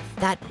live.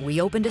 That we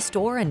opened a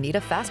store and need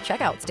a fast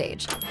checkout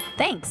stage.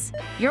 Thanks.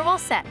 You're all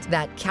set.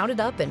 That count it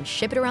up and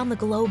ship it around the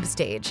globe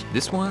stage.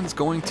 This one's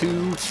going to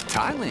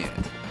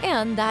Thailand.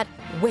 And that,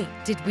 wait,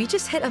 did we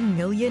just hit 1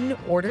 million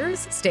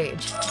orders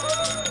stage?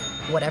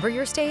 Whatever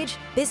your stage,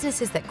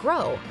 businesses that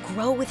grow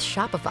with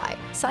Shopify.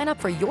 Sign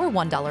up for your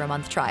 $1 a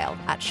month trial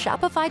at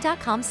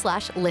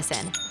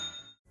shopify.com/listen.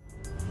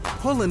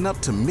 Pulling up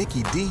to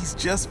Mickey D's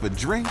just for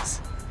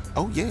drinks?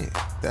 Oh yeah,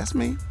 that's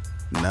me.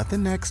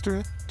 Nothing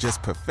extra,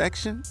 just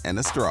perfection and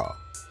a straw.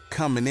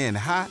 Coming in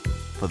hot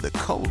for the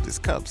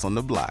coldest cups on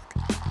the block.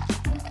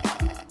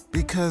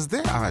 Because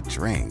there are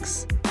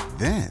drinks.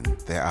 Then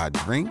there are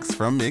drinks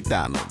from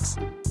McDonald's.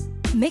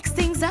 Mix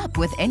things up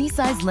with any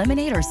size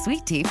lemonade or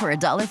sweet tea for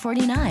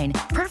 $1.49.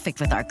 Perfect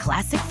with our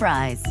classic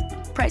fries.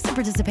 Price and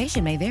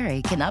participation may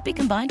vary. Cannot be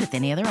combined with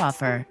any other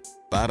offer.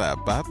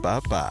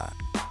 Ba-da-ba-ba-ba.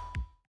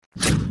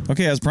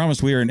 Okay, as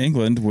promised, we are in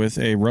England with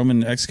a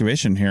Roman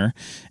excavation here,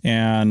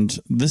 and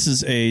this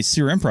is a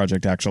CRM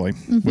project, actually,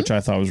 which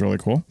I thought was really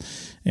cool.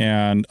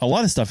 And a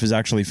lot of stuff is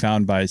actually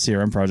found by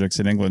CRM projects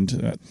in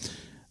England.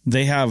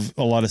 They have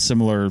a lot of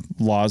similar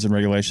laws and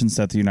regulations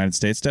that the United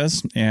States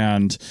does,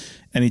 and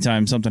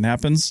anytime something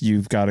happens,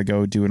 you've got to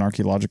go do an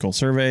archaeological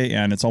survey,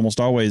 and it's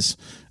almost always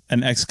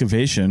an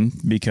excavation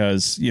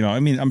because,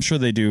 I'm sure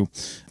they do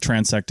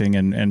transecting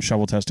and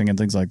shovel testing and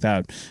things like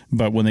that.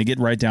 But when they get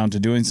right down to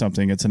doing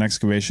something, it's an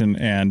excavation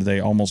and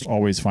they almost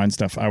always find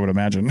stuff, I would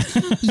imagine.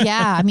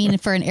 Yeah.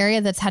 For an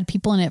area that's had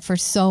people in it for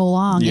so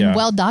long and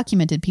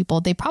well-documented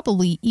people, they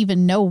probably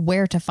even know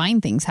where to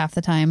find things half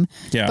the time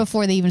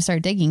before they even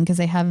start digging because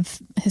they have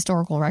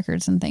historical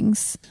records and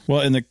things.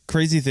 Well, and the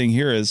crazy thing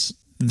here is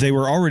they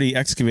were already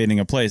excavating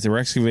a place. They were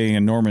excavating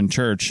a Norman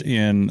church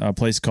in a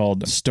place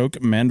called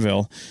Stoke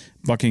Manville,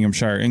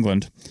 Buckinghamshire,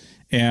 England.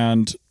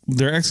 And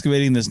they're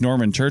excavating this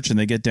Norman church and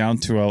they get down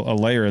to a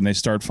layer and they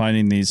start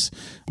finding these,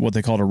 what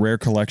they called a rare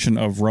collection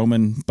of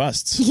Roman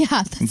busts. Yeah,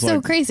 that's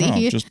so crazy.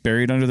 Oh, just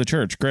buried under the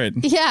church. Great.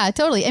 Yeah,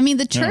 totally.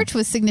 The church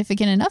was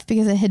significant enough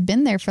because it had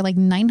been there for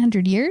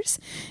 900 years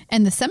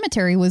and the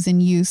cemetery was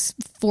in use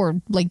for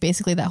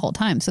basically that whole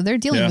time. So they're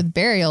dealing with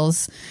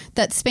burials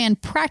that span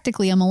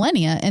practically a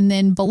millennia. And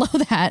then below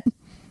that,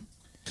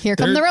 here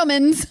come the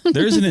Romans.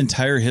 There's an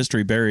entire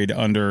history buried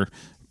under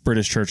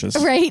British churches.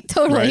 Right,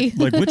 totally.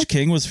 Right? Which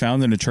king was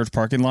found in a church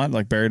parking lot,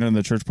 buried in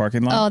the church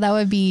parking lot? Oh, that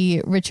would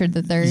be Richard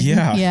III.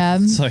 Yeah.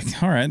 It's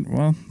all right,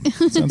 well,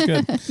 sounds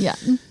good. Yeah.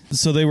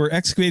 So they were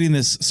excavating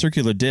this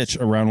circular ditch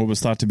around what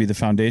was thought to be the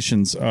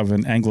foundations of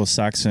an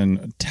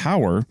Anglo-Saxon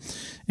tower,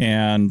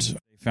 and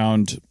they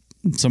found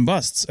some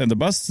busts. And the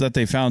busts that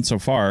they found so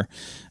far,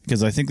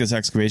 because I think this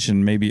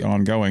excavation may be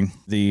ongoing,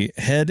 the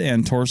head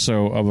and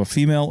torso of a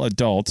female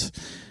adult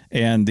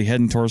and the head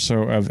and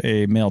torso of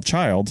a male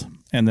child.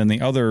 And then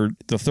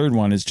the third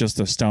one is just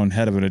a stone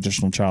head of an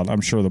additional child. I'm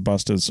sure the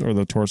bust or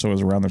the torso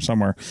is around there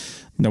somewhere.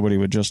 Nobody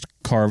would just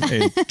carve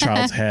a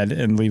child's head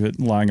and leave it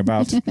lying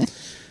about.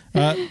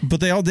 But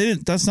they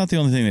didn't. That's not the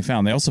only thing they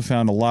found. They also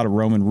found a lot of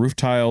Roman roof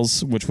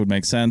tiles, which would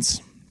make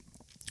sense.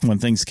 When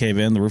things cave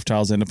in, the roof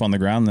tiles end up on the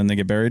ground, and then they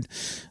get buried.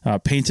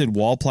 Painted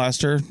wall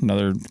plaster,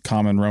 another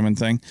common Roman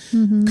thing.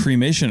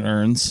 Cremation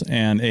urns,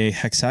 and a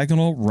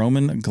hexagonal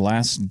Roman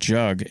glass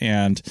jug.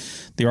 And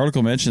the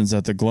article mentions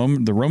that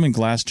the Roman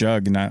glass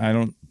jug, and I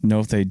don't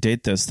know if they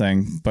date this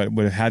thing, but it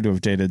would have had to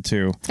have dated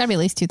too. It's got to be at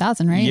least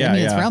 2000, right? Yeah, I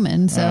mean, it's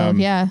Roman, so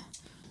yeah.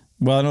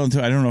 Well, I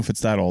don't know if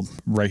it's that old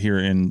right here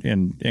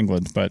in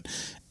England, but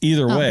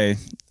either way,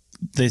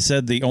 they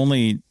said the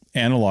only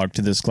analog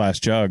to this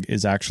glass jug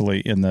is actually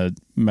in the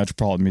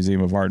Metropolitan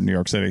Museum of Art in New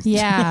York City.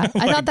 Yeah,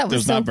 I thought that was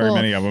there's so not very cool.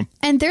 many of them.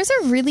 And there's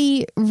a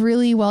really,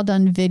 really well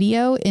done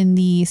video in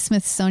the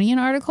Smithsonian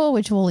article,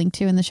 which we'll link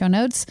to in the show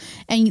notes.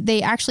 And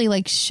they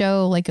actually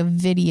show a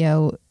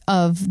video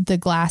of the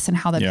glass and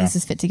how the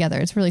pieces fit together.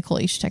 It's really cool.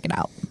 You should check it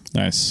out.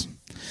 Nice.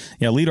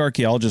 Yeah, lead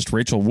archaeologist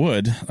Rachel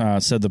Wood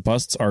said the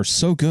busts are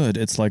so good,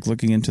 it's like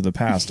looking into the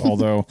past.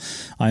 Although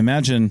I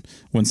imagine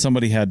when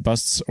somebody had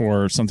busts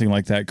or something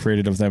like that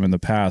created of them in the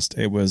past,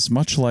 it was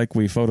much like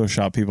we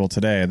Photoshop people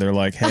today. They're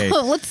like, hey,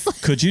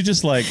 could you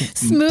just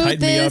smooth tighten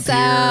this me up here?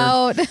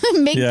 out,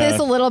 make this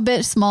a little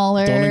bit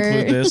smaller. Don't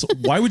include this.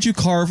 Why would you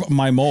carve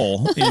my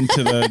mole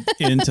into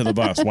the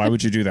bust? Why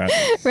would you do that?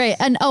 Right.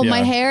 And my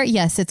hair,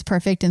 yes, it's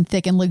perfect and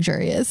thick and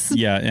luxurious.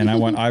 Yeah, and I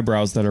want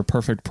eyebrows that are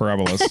perfect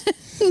parabolas.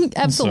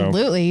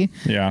 Absolutely.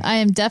 So, yeah. I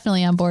am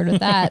definitely on board with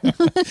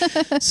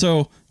that.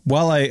 So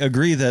while I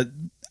agree that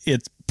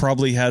it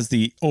probably has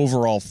the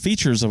overall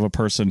features of a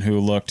person who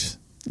looked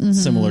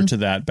similar to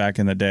that back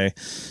in the day,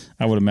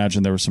 I would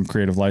imagine there was some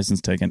creative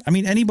license taken. I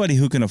mean, anybody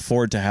who can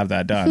afford to have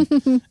that done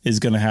is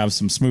going to have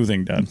some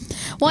smoothing done.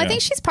 Well, I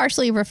think she's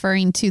partially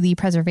referring to the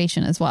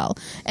preservation as well.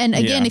 And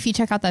again, if you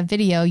check out that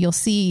video, you'll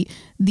see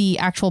the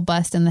actual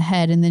bust and the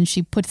head, and then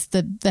she puts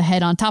the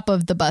head on top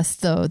of the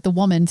bust, the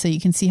woman, so you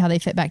can see how they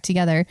fit back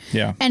together.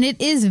 Yeah. And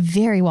it is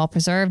very well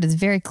preserved. It's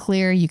very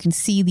clear. You can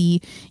see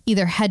the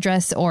either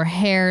headdress or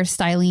hair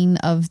styling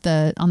on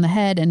the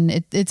head,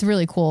 and it's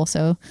really cool.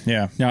 So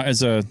yeah. Now,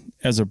 as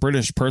a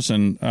British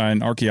person,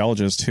 an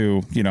archaeologist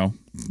who,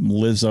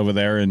 lives over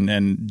there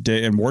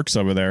and works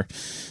over there,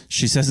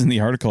 she says in the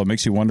article, it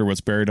makes you wonder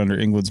what's buried under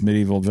England's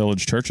medieval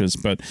village churches.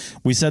 But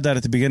we said that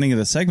at the beginning of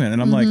the segment,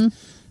 and I'm like,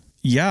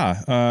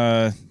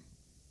 yeah,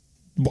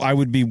 I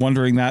would be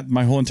wondering that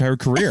my whole entire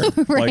career.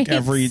 Right.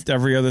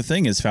 Every other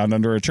thing is found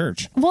under a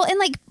church. Well, and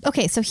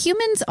okay, so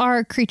humans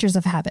are creatures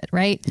of habit,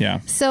 right? Yeah.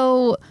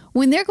 So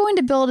when they're going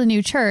to build a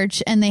new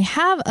church and they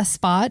have a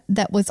spot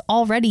that was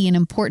already an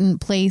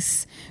important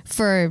place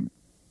for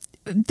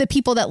the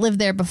people that lived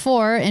there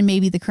before, and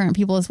maybe the current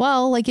people as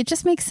well, it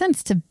just makes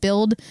sense to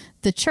build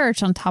the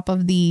church on top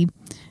of the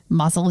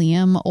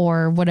mausoleum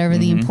or whatever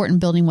the important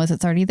building was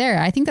that's already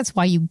there. I think that's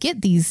why you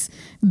get these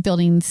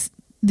buildings,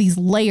 these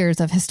layers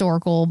of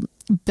historical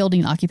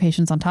building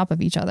occupations on top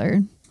of each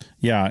other.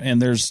 Yeah, and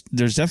there's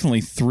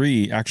definitely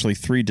three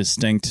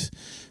distinct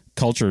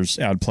cultures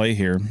at play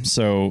here.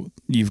 So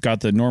you've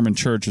got the Norman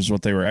church is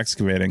what they were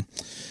excavating.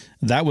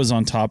 That was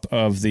on top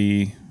of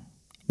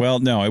well,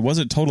 no, it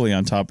wasn't totally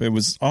on top. It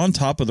was on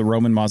top of the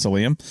Roman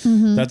mausoleum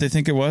that they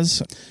think it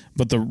was.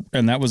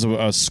 And that was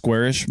a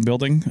squarish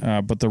building.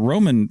 But the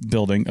Roman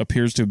building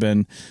appears to have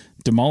been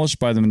demolished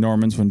by the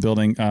Normans when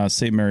building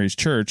St. Mary's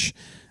Church,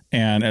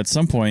 and at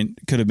some point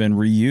could have been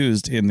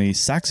reused in the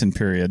Saxon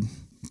period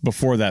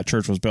before that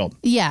church was built.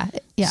 Yeah.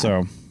 Yeah.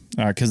 So,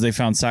 because they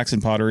found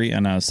Saxon pottery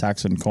and a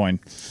Saxon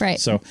coin. Right.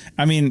 So,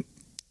 I mean,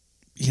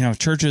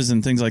 churches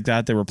and things like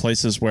that, they were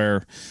places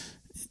where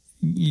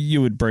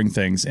you would bring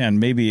things, and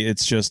maybe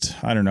it's just,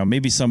 I don't know,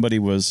 maybe somebody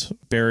was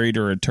buried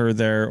or interred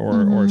there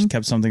or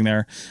kept something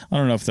there. I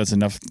don't know if that's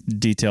enough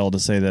detail to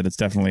say that it's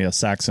definitely a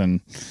Saxon,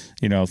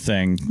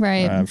 thing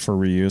for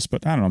reuse,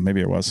 but I don't know,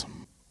 maybe it was.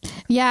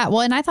 Yeah, well,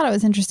 and I thought it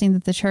was interesting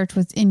that the church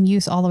was in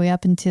use all the way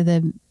up into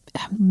the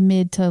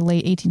mid to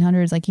late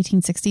 1800s, like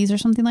 1860s or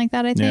something like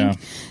that, I think.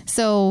 Yeah.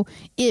 So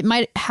it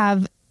might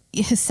have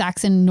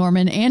Saxon,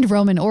 Norman, and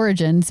Roman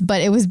origins, but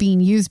it was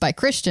being used by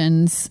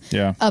Christians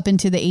up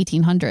into the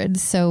 1800s.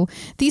 So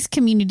these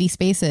community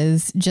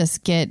spaces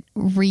just get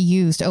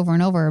reused over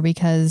and over,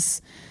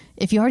 because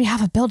if you already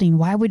have a building,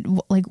 why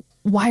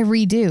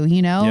redo,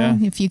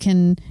 if you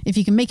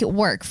can make it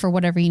work for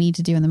whatever you need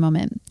to do in the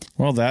moment.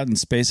 Well, that and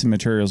space and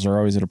materials are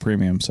always at a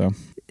premium. So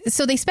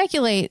they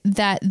speculate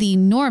that the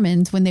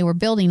Normans, when they were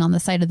building on the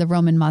site of the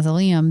Roman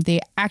mausoleum, they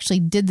actually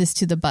did this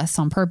to the busts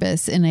on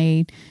purpose in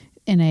a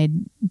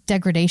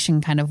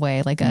degradation kind of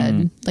way, they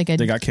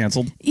got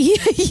canceled.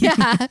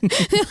 Yeah.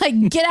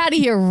 Get out of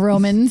here,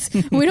 Romans.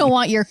 We don't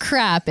want your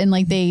crap. And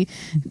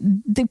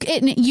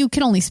you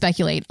can only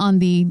speculate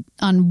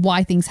on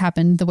why things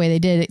happened the way they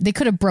did. They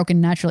could have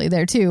broken naturally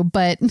there too,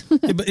 but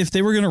but if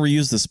they were going to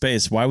reuse the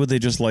space, why would they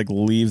just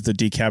leave the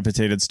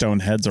decapitated stone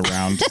heads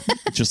around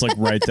just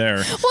right there?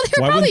 Well,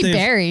 they're probably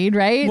buried,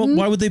 right? Well,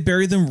 why would they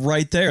bury them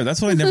right there?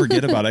 That's what I never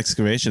get about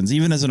excavations.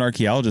 Even as an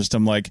archaeologist,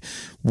 I'm like,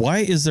 why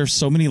is there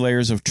so many layers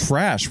layers of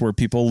trash where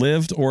people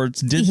lived or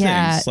did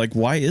things. Like,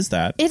 why is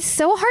that? It's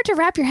so hard to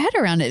wrap your head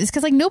around it. It's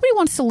because like nobody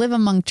wants to live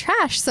among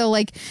trash. So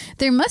like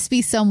there must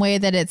be some way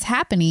that it's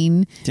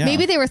happening. Yeah.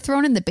 Maybe they were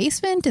thrown in the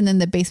basement and then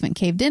the basement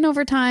caved in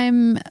over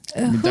time.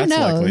 Who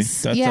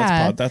knows?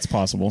 Likely. That's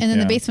possible. And then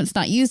the basement's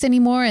not used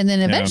anymore. And then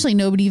eventually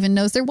nobody even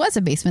knows there was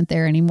a basement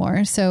there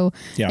anymore. So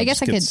I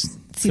guess I could see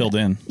filled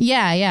in.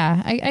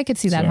 Yeah. I could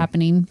see that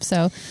happening.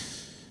 So.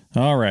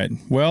 All right.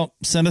 Well,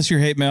 send us your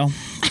hate mail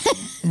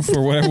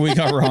for whatever we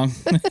got wrong.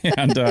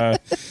 And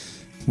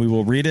we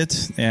will read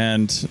it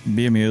and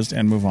be amused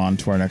and move on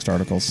to our next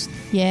articles.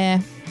 Yeah.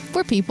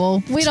 We're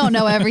people. We don't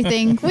know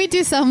everything. We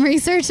do some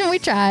research and we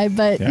try,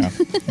 but... Yeah.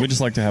 We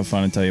just like to have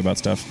fun and tell you about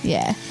stuff.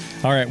 Yeah.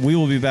 All right. We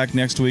will be back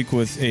next week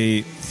with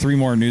 3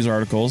 more news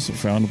articles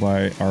found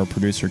by our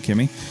producer,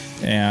 Kimmy.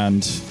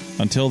 And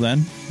until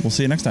then, we'll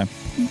see you next time.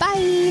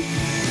 Bye.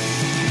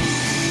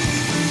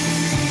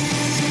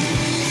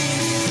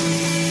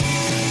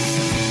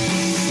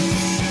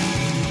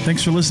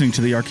 Thanks for listening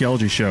to The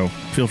Archaeology Show.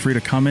 Feel free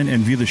to comment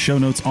and view the show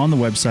notes on the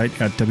website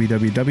at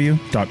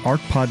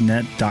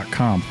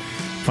www.arcpodnet.com.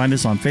 Find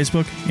us on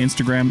Facebook,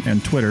 Instagram,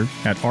 and Twitter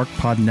at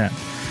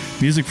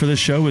ArcPodNet. Music for this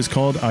show is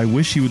called I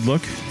Wish You Would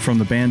Look from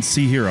the band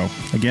Sea Hero.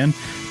 Again,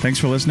 thanks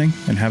for listening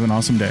and have an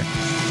awesome day.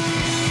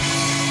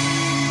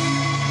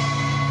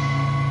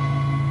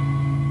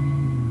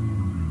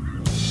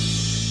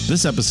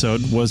 This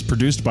episode was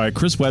produced by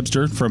Chris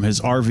Webster from his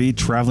RV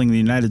traveling the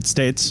United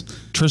States,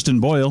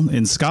 Tristan Boyle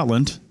in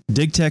Scotland,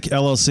 DigTech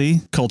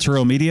LLC,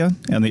 Cultural Media,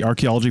 and the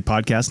Archaeology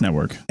Podcast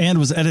Network, and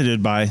was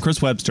edited by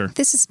Chris Webster.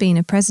 This has been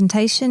a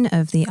presentation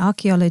of the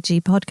Archaeology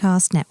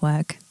Podcast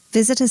Network.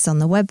 Visit us on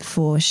the web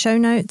for show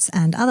notes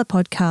and other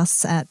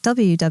podcasts at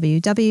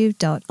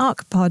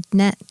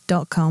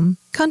www.arcpodnet.com.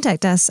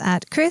 Contact us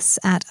at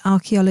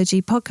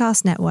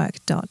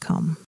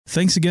chris@archaeologypodcastnetwork.com.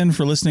 Thanks again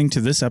for listening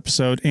to this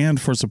episode and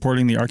for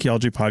supporting the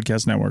Archaeology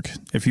Podcast Network.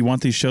 If you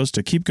want these shows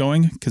to keep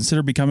going,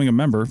 consider becoming a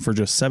member for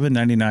just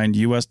 $7.99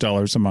 US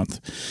a month.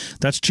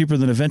 That's cheaper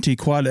than a venti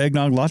quad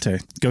eggnog latte.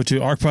 Go to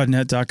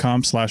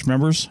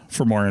arcpodnet.com/members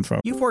for more info.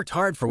 You've worked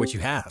hard for what you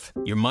have.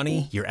 Your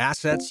money, your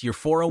assets, your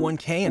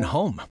 401k, and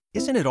home.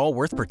 Isn't it all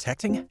worth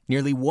protecting?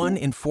 Nearly 1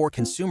 in 4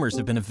 consumers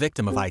have been a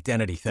victim of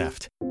identity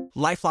theft.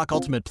 LifeLock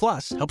Ultimate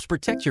Plus helps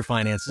protect your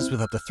finances with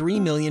up to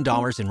 $3 million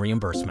in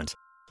reimbursement.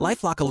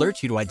 LifeLock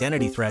alerts you to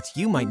identity threats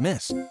you might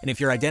miss. And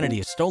if your identity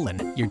is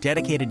stolen, your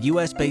dedicated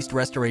U.S.-based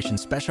restoration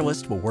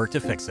specialist will work to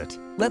fix it.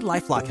 Let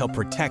LifeLock help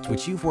protect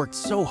what you've worked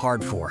so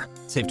hard for.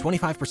 Save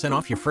 25%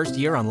 off your first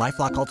year on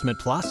LifeLock Ultimate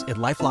Plus at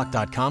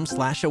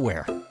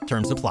LifeLock.com/aware.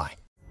 Terms apply.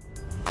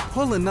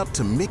 Pulling up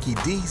to Mickey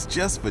D's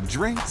just for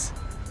drinks?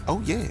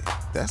 Oh yeah,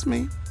 that's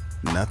me.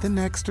 Nothing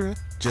extra,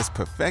 just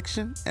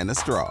perfection and a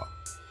straw.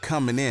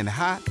 Coming in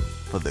hot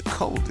for the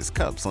coldest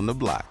cups on the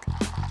block.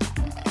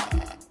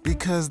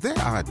 Because there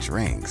are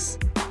drinks.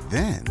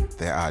 Then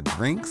there are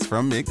drinks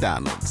from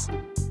McDonald's.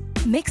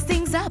 Mix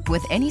things up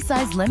with any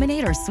size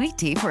lemonade or sweet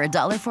tea for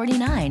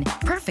 $1.49.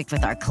 Perfect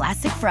with our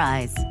classic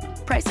fries.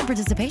 Price and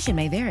participation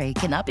may vary.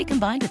 Cannot be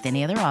combined with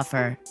any other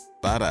offer.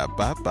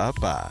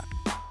 Ba-da-ba-ba-ba.